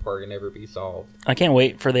that will probably never be solved. I can't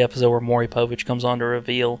wait for the episode where Maury Povich comes on to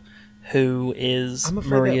reveal who is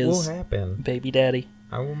Maria's baby daddy.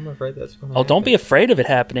 I'm afraid that's going to happen. Don't be afraid of it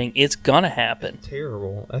happening. It's going to happen. It's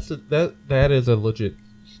terrible. That is a legit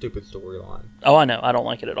stupid storyline. Oh, I know. I don't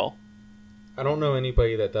like it at all. I don't know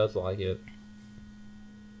anybody that does like it.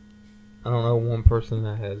 I don't know one person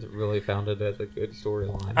that has really found it as a good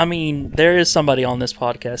storyline. I mean, there is somebody on this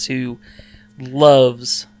podcast who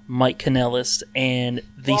loves Mike Kanellis and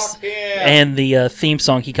the theme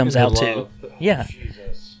song he comes out to. Yeah.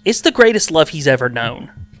 Jesus. It's the greatest love he's ever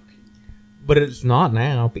known. But it's not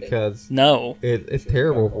now because no, it's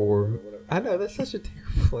terrible for him. I know, that's such a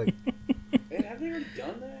terrible Man, have they ever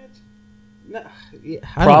done that? No, yeah,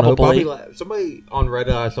 I probably. Don't know. Somebody on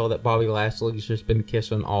Reddit I saw that Bobby Lashley's just been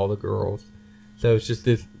kissing all the girls, so it's just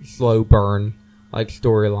this slow burn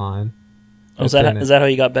storyline. Oh, is that how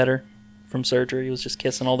you got better from surgery? He was just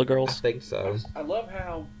kissing all the girls. I think so. I love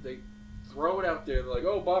how they throw it out there. They're like,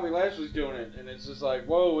 "Oh, Bobby Lashley's doing it," and it's just like,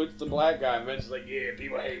 "Whoa, it's the black guy." And Vince is like, "Yeah,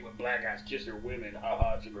 people hate when black guys kiss their women.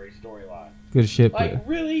 Haha, it's a great storyline." Good shit. Like,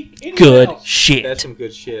 really? Anyone good else? shit. That's some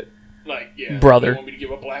good shit. Like, yeah, brother. You want me to give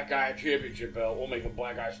a black guy a championship belt? We'll make a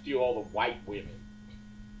black guy steal all the white women.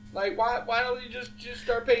 Like, why don't you just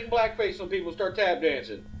start painting blackface on people, start tap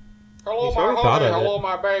dancing? Hello, my honey. Hello,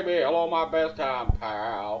 my baby. Hello, my best time,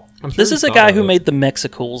 pal. This is a guy who made the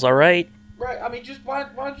Mexicools, all right? Right. I mean, why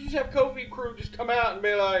don't you just have Kofi Crew just come out and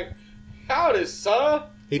be like, "Howdy, son."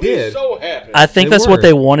 He did. So happy. I think that's what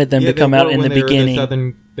they wanted them to come out in the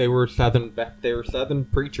beginning. They were Southern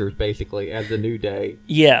preachers, basically, as the New Day.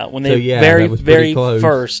 Yeah, when they very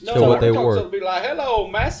first. No, what they were. Be like, "Hello,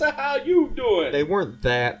 massa, how you doing?" They weren't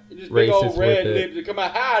that just racist big old red with lips to come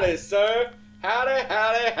out. Howdy, sir. Howdy,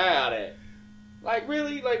 howdy, howdy. Like,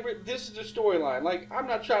 really? Like, this is the storyline. Like, I'm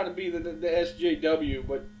not trying to be the SJW,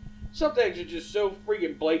 but some things are just so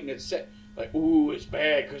freaking blatant. It's set. Like, ooh, it's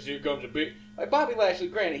bad because here comes a big... Like, Bobby Lashley,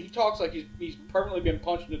 granted, he talks like he's permanently been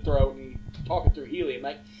punched in the throat and he's talking through helium.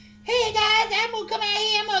 Like, "Hey, guys, I'm going to come out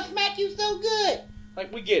here. I'm going to smack you so good."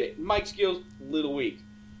 Like, we get it. Mike Skill's a little weak.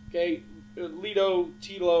 Okay?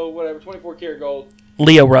 Tito, whatever, 24 karat gold.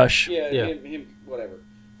 Leo Rush. Yeah. Him, whatever.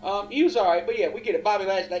 He was all right, but yeah, we get it. Bobby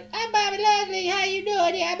Lashley, like, "I'm Bobby Lashley. How you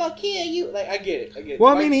doing? Yeah, I'm gonna kill you." Like, I get it.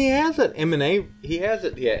 Well, I mean, he has an MMA. He has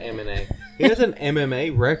an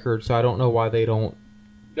MMA record, so I don't know why they don't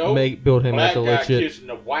build him as a legit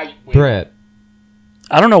threat.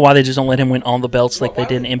 I don't know why they just don't let him win on the belts like they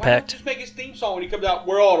did in Impact. Why don't just make his theme song when he comes out?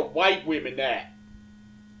 "Where all the white women at?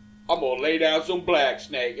 I'm gonna lay down some black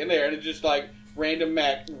snake," and it's just like random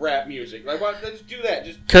rap music. Like, why? Let's do that.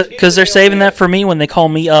 Because they're saving that for me when they call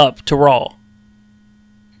me up to Raw.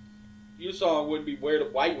 Your song wouldn't be "Where the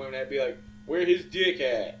white women at." It'd be like, "Where his dick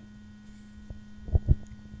at?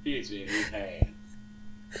 It's in his hand."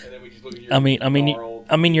 And then we just look at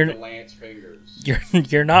your Lance fingers.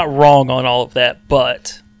 You're not wrong on all of that,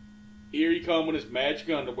 but here he come with his magic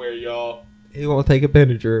underwear, y'all. He won't take a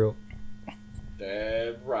Benadryl.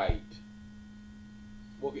 That's right.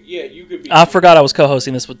 Well, yeah, you could be. I forgot I was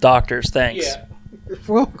co-hosting this with doctors. Thanks. Yeah. You're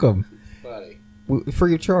welcome, buddy.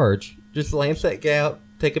 Free of charge. Just lance that gout.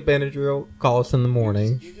 Take a Benadryl. Call us in the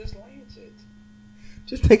morning. You just lance it.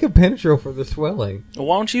 Just take a Benadryl for the swelling.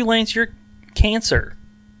 Why don't you lance your cancer?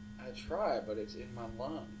 I try, but it's in my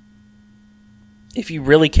lung. If you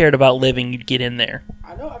really cared about living, you'd get in there.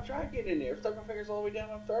 I know. I've tried getting in there. I've stuck my fingers all the way down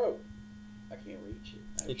my throat. I can't reach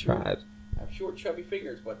it. You tried. I have short, chubby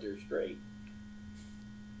fingers, but they're straight.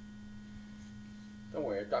 Don't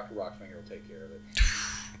worry, Dr. Rockfinger will take care of it.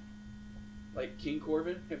 Like King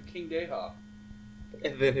Corbin, have King Dayhawk.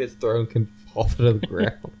 And then his throne can fall to the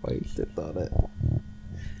ground while he sits on it.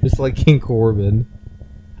 Just like King Corbin.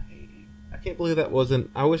 I hate him. I can't believe that wasn't...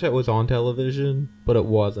 I wish that was on television, but it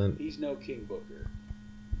wasn't. He's no King Booker.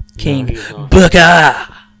 King No, he's not. Booker.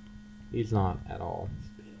 He's not at all.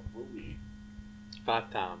 Rudy.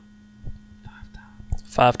 5-time.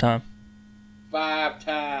 5-time.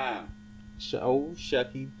 5-time. Oh,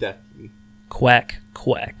 shucky ducky. Quack,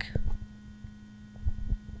 quack.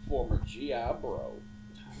 Former GI Bro.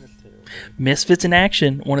 That's terrible. Misfits in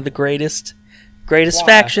Action, one of the greatest Why?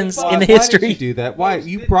 factions Why- in the why history. did you do that? Why?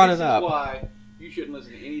 You brought it up. This is why you shouldn't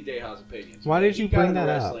listen to any Dayhawk's opinions. Why did you He got bring into that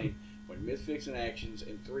up? wrestling When Misfits in Actions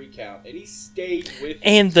and 3 Count, and he stayed with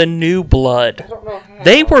And the New Blood. I don't know how.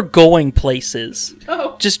 They were going places.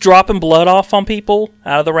 No. Just dropping blood off on people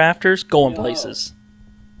out of the rafters, going No. places. No.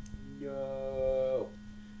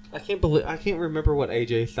 I can't remember what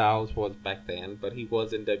AJ Styles was back then, but he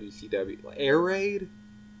was in WCW. Air Raid?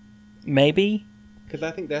 Maybe. Because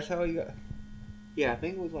I think that's how he got... Yeah, I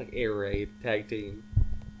think it was like Air Raid tag team.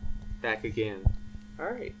 Back again.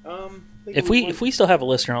 Alright, If we still have a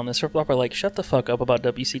listener on this, they're probably like, shut the fuck up about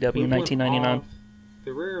WCW 1999.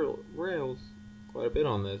 The rails quite a bit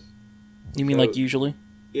on this. You mean So- like usually?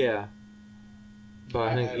 Yeah. But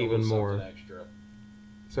I think had a even little more. something extra.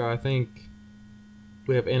 So I think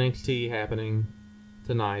we have NXT happening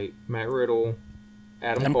tonight. Matt Riddle,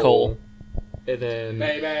 Adam Cole, and then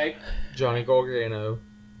Baby. Johnny Gargano.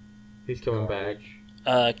 He's coming back.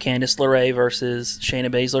 Candice LeRae versus Shayna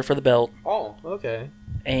Baszler for the belt. Oh, okay.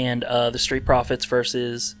 And the Street Profits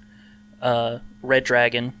versus Red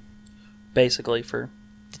Dragon, basically, for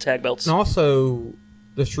the tag belts. And also,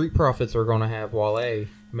 the Street Profits are going to have Wale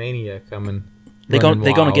Mania coming. They're running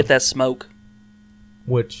going to wild, get that smoke.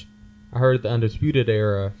 Which I heard the Undisputed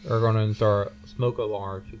Era are going to start smoke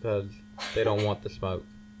alarms because they don't want the smoke.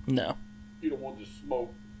 No. You don't want to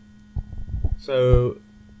smoke. So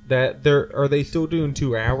are they still doing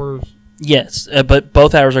 2 hours? Yes, but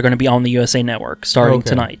both hours are going to be on the USA Network starting Okay.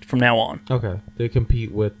 tonight from now on. Okay. They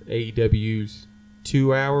compete with AEW's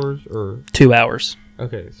 2 hours or 2 hours.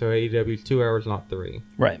 okay, so AEW's 2 hours, not 3.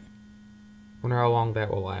 Right. Wonder how long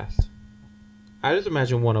that will last. I just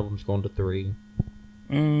imagine one of them's going to 3.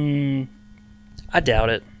 I doubt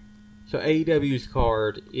it. So AEW's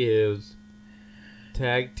card is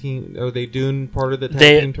tag team. Are they doing part of the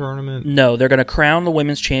tag team tournament? No, they're going to crown the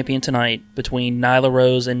women's champion tonight between Nyla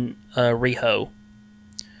Rose and Riho.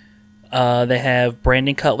 They have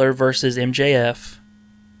Brandon Cutler versus MJF.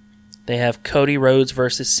 They have Cody Rhodes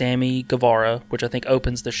versus Sammy Guevara, which I think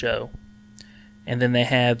opens the show. And then they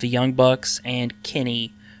have the Young Bucks and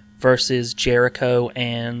Kenny versus Jericho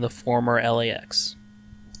and the former LAX.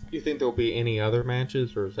 You think there'll be any other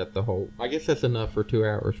matches, or is that the whole? I guess that's enough for 2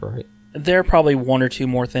 hours, right? There are probably one or two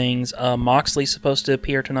more things. Moxley's supposed to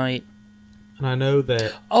appear tonight. And I know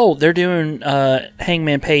that. Oh, they're doing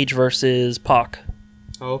Hangman Page versus Pac.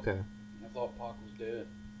 Oh, okay. I thought Pac was dead.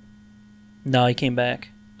 No, he came back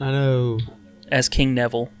I know as King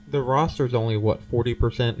Neville. the roster's only what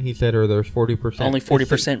 40%. He said, or there's 40%. Only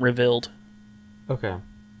 40% revealed. Okay.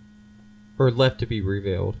 Or left to be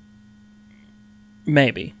revealed.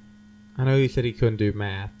 Maybe. I know he said he couldn't do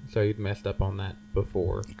math, so he'd messed up on that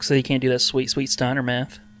before. So he can't do that sweet Steiner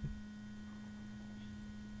math.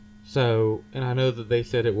 So, and I know that they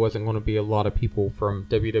said it wasn't going to be a lot of people from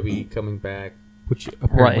WWE coming back, which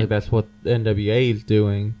apparently Right. that's what the NWA is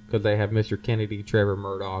doing, because they have Mr. Kennedy, Trevor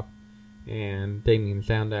Murdoch, and Damien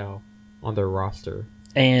Sandow on their roster.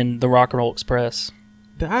 And the Rock and Roll Express.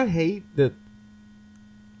 I hate that.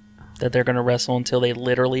 That they're going to wrestle until they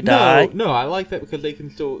literally die. No, I like that because they can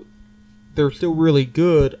still. They're still really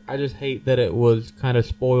good. I just hate that it was kind of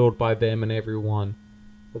spoiled by them and everyone.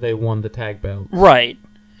 That they won the tag belt. Right.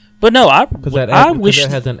 But no, I Because wish it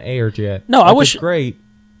hasn't aired yet. No, I Which is wish- great.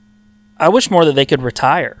 I wish more that they could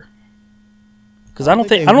retire. Because I don't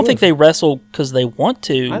think would. they wrestle because they want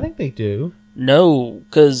to. I think they do. No,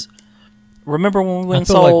 because remember when we went and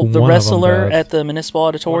feel saw like the one of them wrestler does. at the Municipal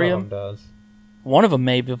Auditorium? One of them does. One of them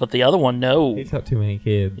maybe, but the other one, no. He's got too many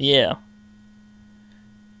kids. Yeah.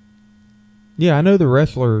 Yeah, I know the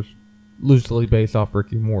wrestler's loosely based off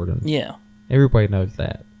Ricky Morton. Yeah. Everybody knows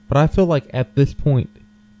that. But I feel like at this point,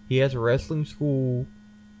 he has a wrestling school.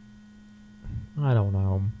 I don't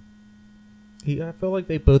know. I feel like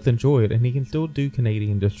they both enjoy it, and he can still do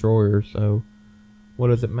Canadian Destroyer, so what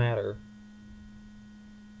does it matter?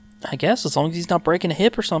 I guess as long as he's not breaking a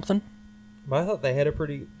hip or something. But I thought they had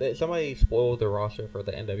somebody spoiled the roster for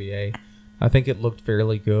the NWA. I think it looked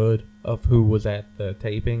fairly good of who was at the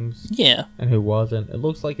tapings Yeah. and who wasn't. It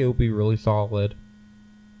looks like it will be really solid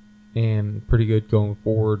and pretty good going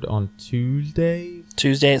forward on Tuesday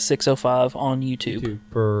Tuesday at 6:05 on YouTube.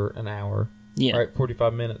 for an hour. Yeah. Right,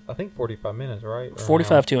 45 minutes. I think 45 minutes, right? Or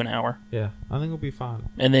 45 to an hour. Yeah, I think it'll be fine.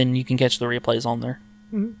 And then you can catch the replays on there.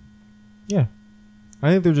 Mm-hmm. Yeah. I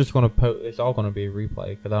think they're just going to post. It's all going to be a replay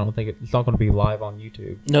because I don't think it's not going to be live on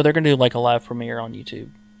YouTube. No, they're going to do like a live premiere on YouTube.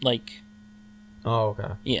 Like, Oh,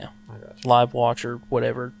 okay. yeah, I got you. live watch or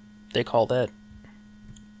whatever they call that.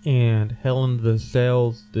 And Hell in the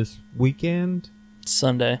Cells this weekend,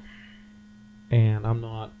 Sunday. and I'm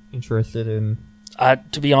not interested in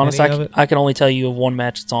To be honest, Any of it? I can only tell you of one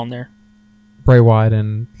match that's on there. Bray Wyatt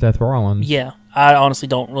and Seth Rollins. Yeah, I honestly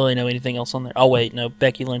don't really know anything else on there. Oh wait, no,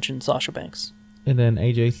 Becky Lynch and Sasha Banks. And then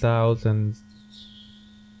AJ Styles and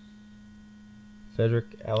Cedric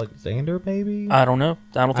Alexander, maybe? I don't know.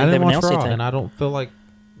 I don't think they've didn't watch announced Raw, anything. and I don't feel like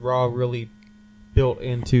Raw really built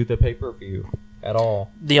into the pay-per-view at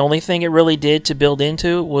all. The only thing it really did to build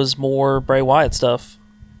into it was more Bray Wyatt stuff.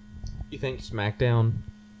 You think SmackDown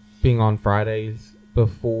being on Fridays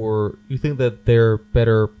before... You think that they're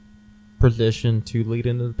better positioned to lead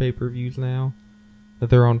into the pay-per-views now? That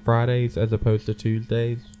they're on Fridays as opposed to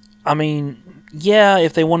Tuesdays? I mean, yeah,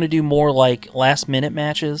 if they want to do more like last-minute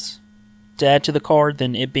matches to add to the card,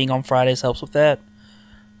 then it being on Fridays helps with that.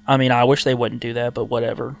 I mean, I wish they wouldn't do that, but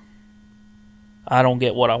whatever. I don't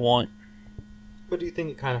get what I want. But do you think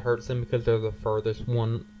it kind of hurts them because they're the furthest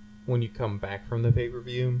one when you come back from the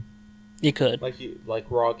pay-per-view? You could. Like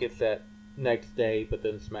Raw gets that next day, but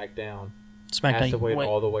then SmackDown has to wait.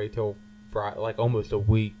 all the way till Friday, like almost a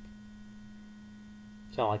week.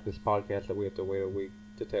 It's not like this podcast that we have to wait a week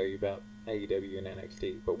to tell you about AEW and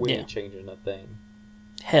NXT, but we ain't changing a thing.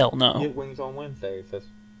 Hell no. Get wings on Wednesdays. That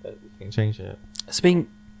we can't change that.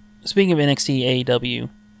 Speaking of NXT AEW,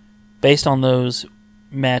 based on those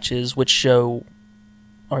matches, which show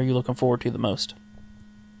are you looking forward to the most?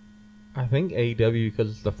 I think AEW,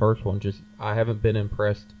 because it's the first one, just I haven't been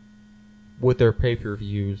impressed with their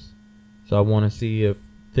pay-per-views, so I want to see if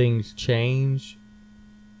things change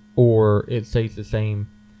or it stays the same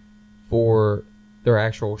for their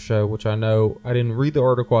actual show, which I know I didn't read the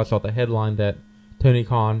article. I saw the headline that Tony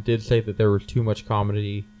Khan did say that there was too much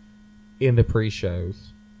comedy in the pre-shows,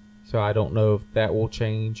 so I don't know if that will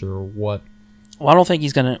change or what. Well, I don't think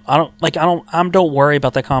he's gonna. Don't worry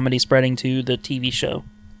about the comedy spreading to the TV show.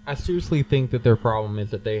 I seriously think that their problem is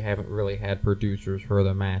that they haven't really had producers for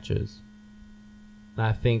the matches. And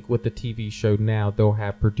I think with the TV show now, they'll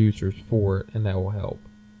have producers for it, and that will help.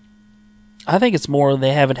 I think it's more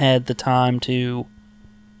they haven't had the time to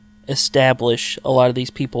establish a lot of these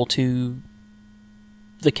people to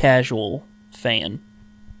the casual fan.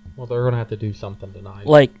 Well, they're going to have to do something tonight.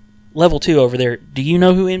 Like, level 2 over there, do you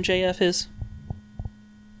know who MJF is?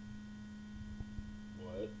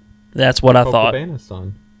 What? That's what I Colt thought. Cabana's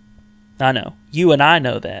son. I know. You and I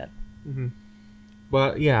know that. Mm-hmm.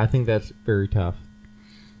 But, yeah, I think that's very tough.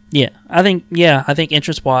 Yeah, I think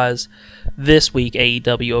interest wise, this week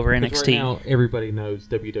AEW over NXT. Right now, everybody knows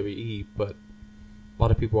WWE, but a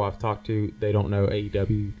lot of people I've talked to, they don't know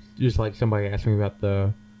AEW. Just like somebody asked me about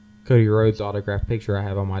the Cody Rhodes autographed picture I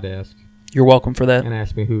have on my desk, You're welcome for that. and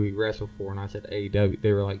asked me who he wrestled for, and I said AEW.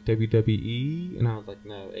 They were like WWE, and I was like,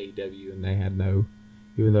 no, AEW, and they had no,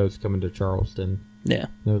 even though it's coming to Charleston. Yeah.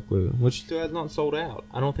 No clue. Which still has not sold out.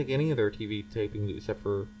 I don't think any of their TV tapings except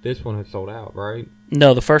for this one has sold out, right?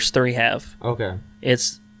 No, the first 3 have. Okay.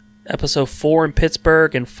 It's episode 4 in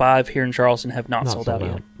Pittsburgh and 5 here in Charleston have not sold out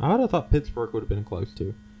yet. I would have thought Pittsburgh would have been close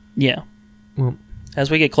to. Yeah. Well,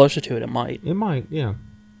 As we get closer to it, it might. it might, yeah.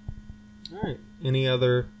 Alright. Any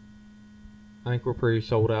other... I think we're pretty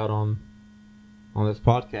sold out on this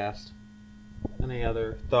podcast. Any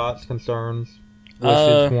other thoughts, concerns,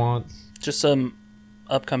 wishes, wants? Just some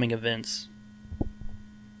upcoming events.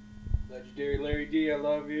 Legendary Larry D, I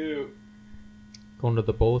love you. Going to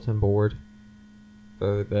the bulletin board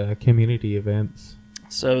for the community events.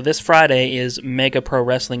 So this Friday is Mega Pro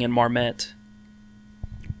Wrestling in Marmette,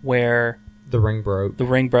 where The ring broke. the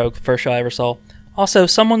ring broke, first show I ever saw. Also,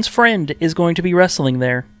 someone's friend is going to be wrestling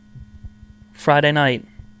there Friday night.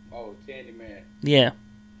 Oh, Candyman. Yeah.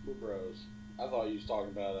 Who Bros. I thought you was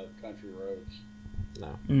talking about Country Roads.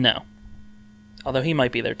 No. Although he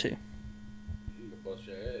might be there too. You can bust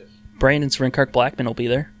your ass. Brandon's friend Kirk Blackman will be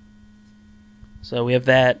there. So we have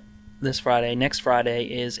that this Friday. Next Friday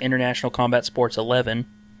is International Combat Sports 11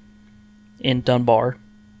 in Dunbar,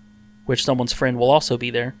 which someone's friend will also be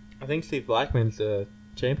there. I think Steve Blackman's a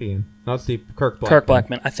champion. Not Kirk Blackman. Kirk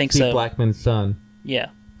Blackman, I think Steve so. Blackman's son. Yeah.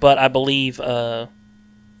 But I believe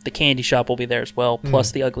the candy shop will be there as well,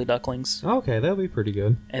 plus the Ugly Ducklings. Okay, that'll be pretty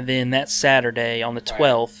good. And then that Saturday on the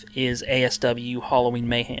 12th is ASW Halloween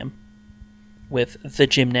Mayhem with the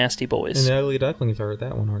Gym Nasty Boys. And the Ugly Ducklings are at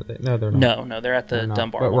that one, aren't they? No, they're not. No, they're at the They're not.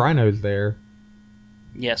 Dunbar But one. Rhino's there.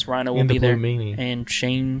 Yes, Rhino will And the be Blue there. Meanie. And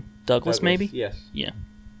Shane Douglas, maybe? Yes. Yeah.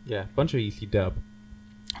 Yeah, bunch of EC dub.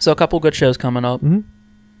 So a couple good shows coming up. Mm-hmm.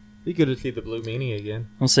 Be good to see the Blue Meanie again.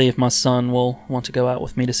 We'll see if my son will want to go out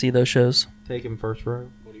with me to see those shows. Take him first row.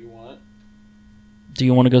 What do you want? Do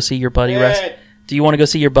you want to go see your buddy Ed! wrestle? Do you want to go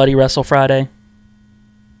see your buddy wrestle Friday?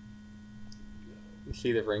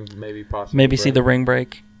 See the ring, maybe possibly. Maybe see the ring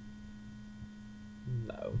break.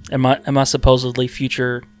 No. Am I supposedly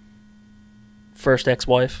future first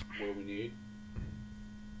ex-wife? What do we need?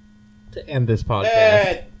 To end this podcast.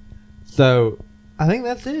 Ed! So, I think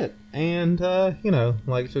that's it. And,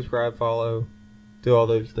 like, subscribe, follow, do all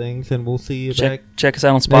those things, and we'll see you back Check us out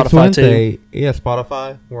on next Spotify too. Wednesday. Yeah,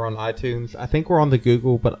 Spotify. We're on iTunes. I think we're on the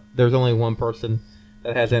Google, but there's only one person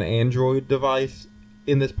that has an Android device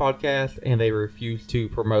in this podcast, and they refuse to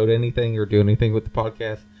promote anything or do anything with the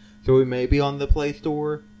podcast. So we may be on the Play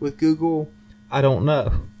Store with Google. I don't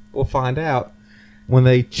know. We'll find out when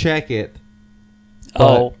they check it.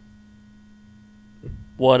 Oh.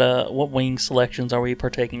 What wing selections are we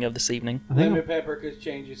partaking of this evening? I think Lemon pepper because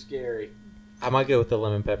change is scary. I might go with the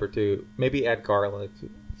lemon pepper too. Maybe add garlic.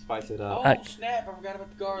 Spice it up. Oh, snap. I forgot about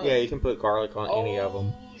the garlic. Yeah, you can put garlic on any of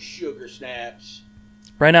them. Oh, sugar snaps.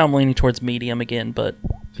 Right now I'm leaning towards medium again, but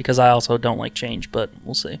because I also don't like change, but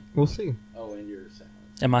we'll see. We'll see. Oh, and your salad.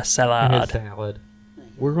 And my And salad. it's salad.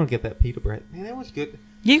 We're going to get that pita bread. Man, that was good.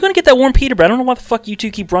 You're going to get that warm pita bread. I don't know why the fuck you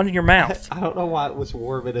two keep running your mouth. I don't know why it was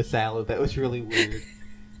warm in a salad. That was really weird.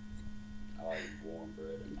 I like warm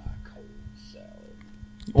bread in my cold salad.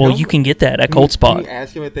 Well, Tell you me- can get that at Can Cold you Spot.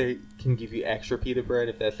 ask them if they can give you extra pita bread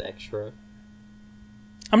if that's extra?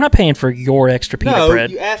 I'm not paying for your extra pita no,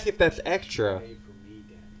 bread. you ask if that's extra. Pay for me,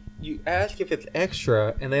 Daddy. You ask if it's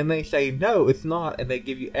extra, and then they say, no, it's not, and they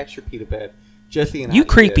give you extra pita bread. Jesse and I You eat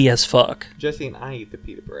creepy it. as fuck. Jesse and I eat the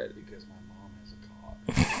pita bread. Because my mom has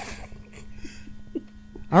a cock.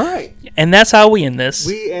 All right. And that's how we end this.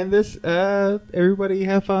 We end this. Everybody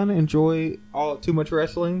have fun. Enjoy all too much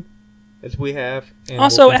wrestling as we have. And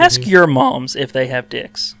Also, we'll ask continue. your moms if they have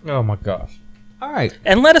dicks. Oh my gosh. All right.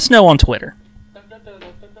 And let us know on Twitter.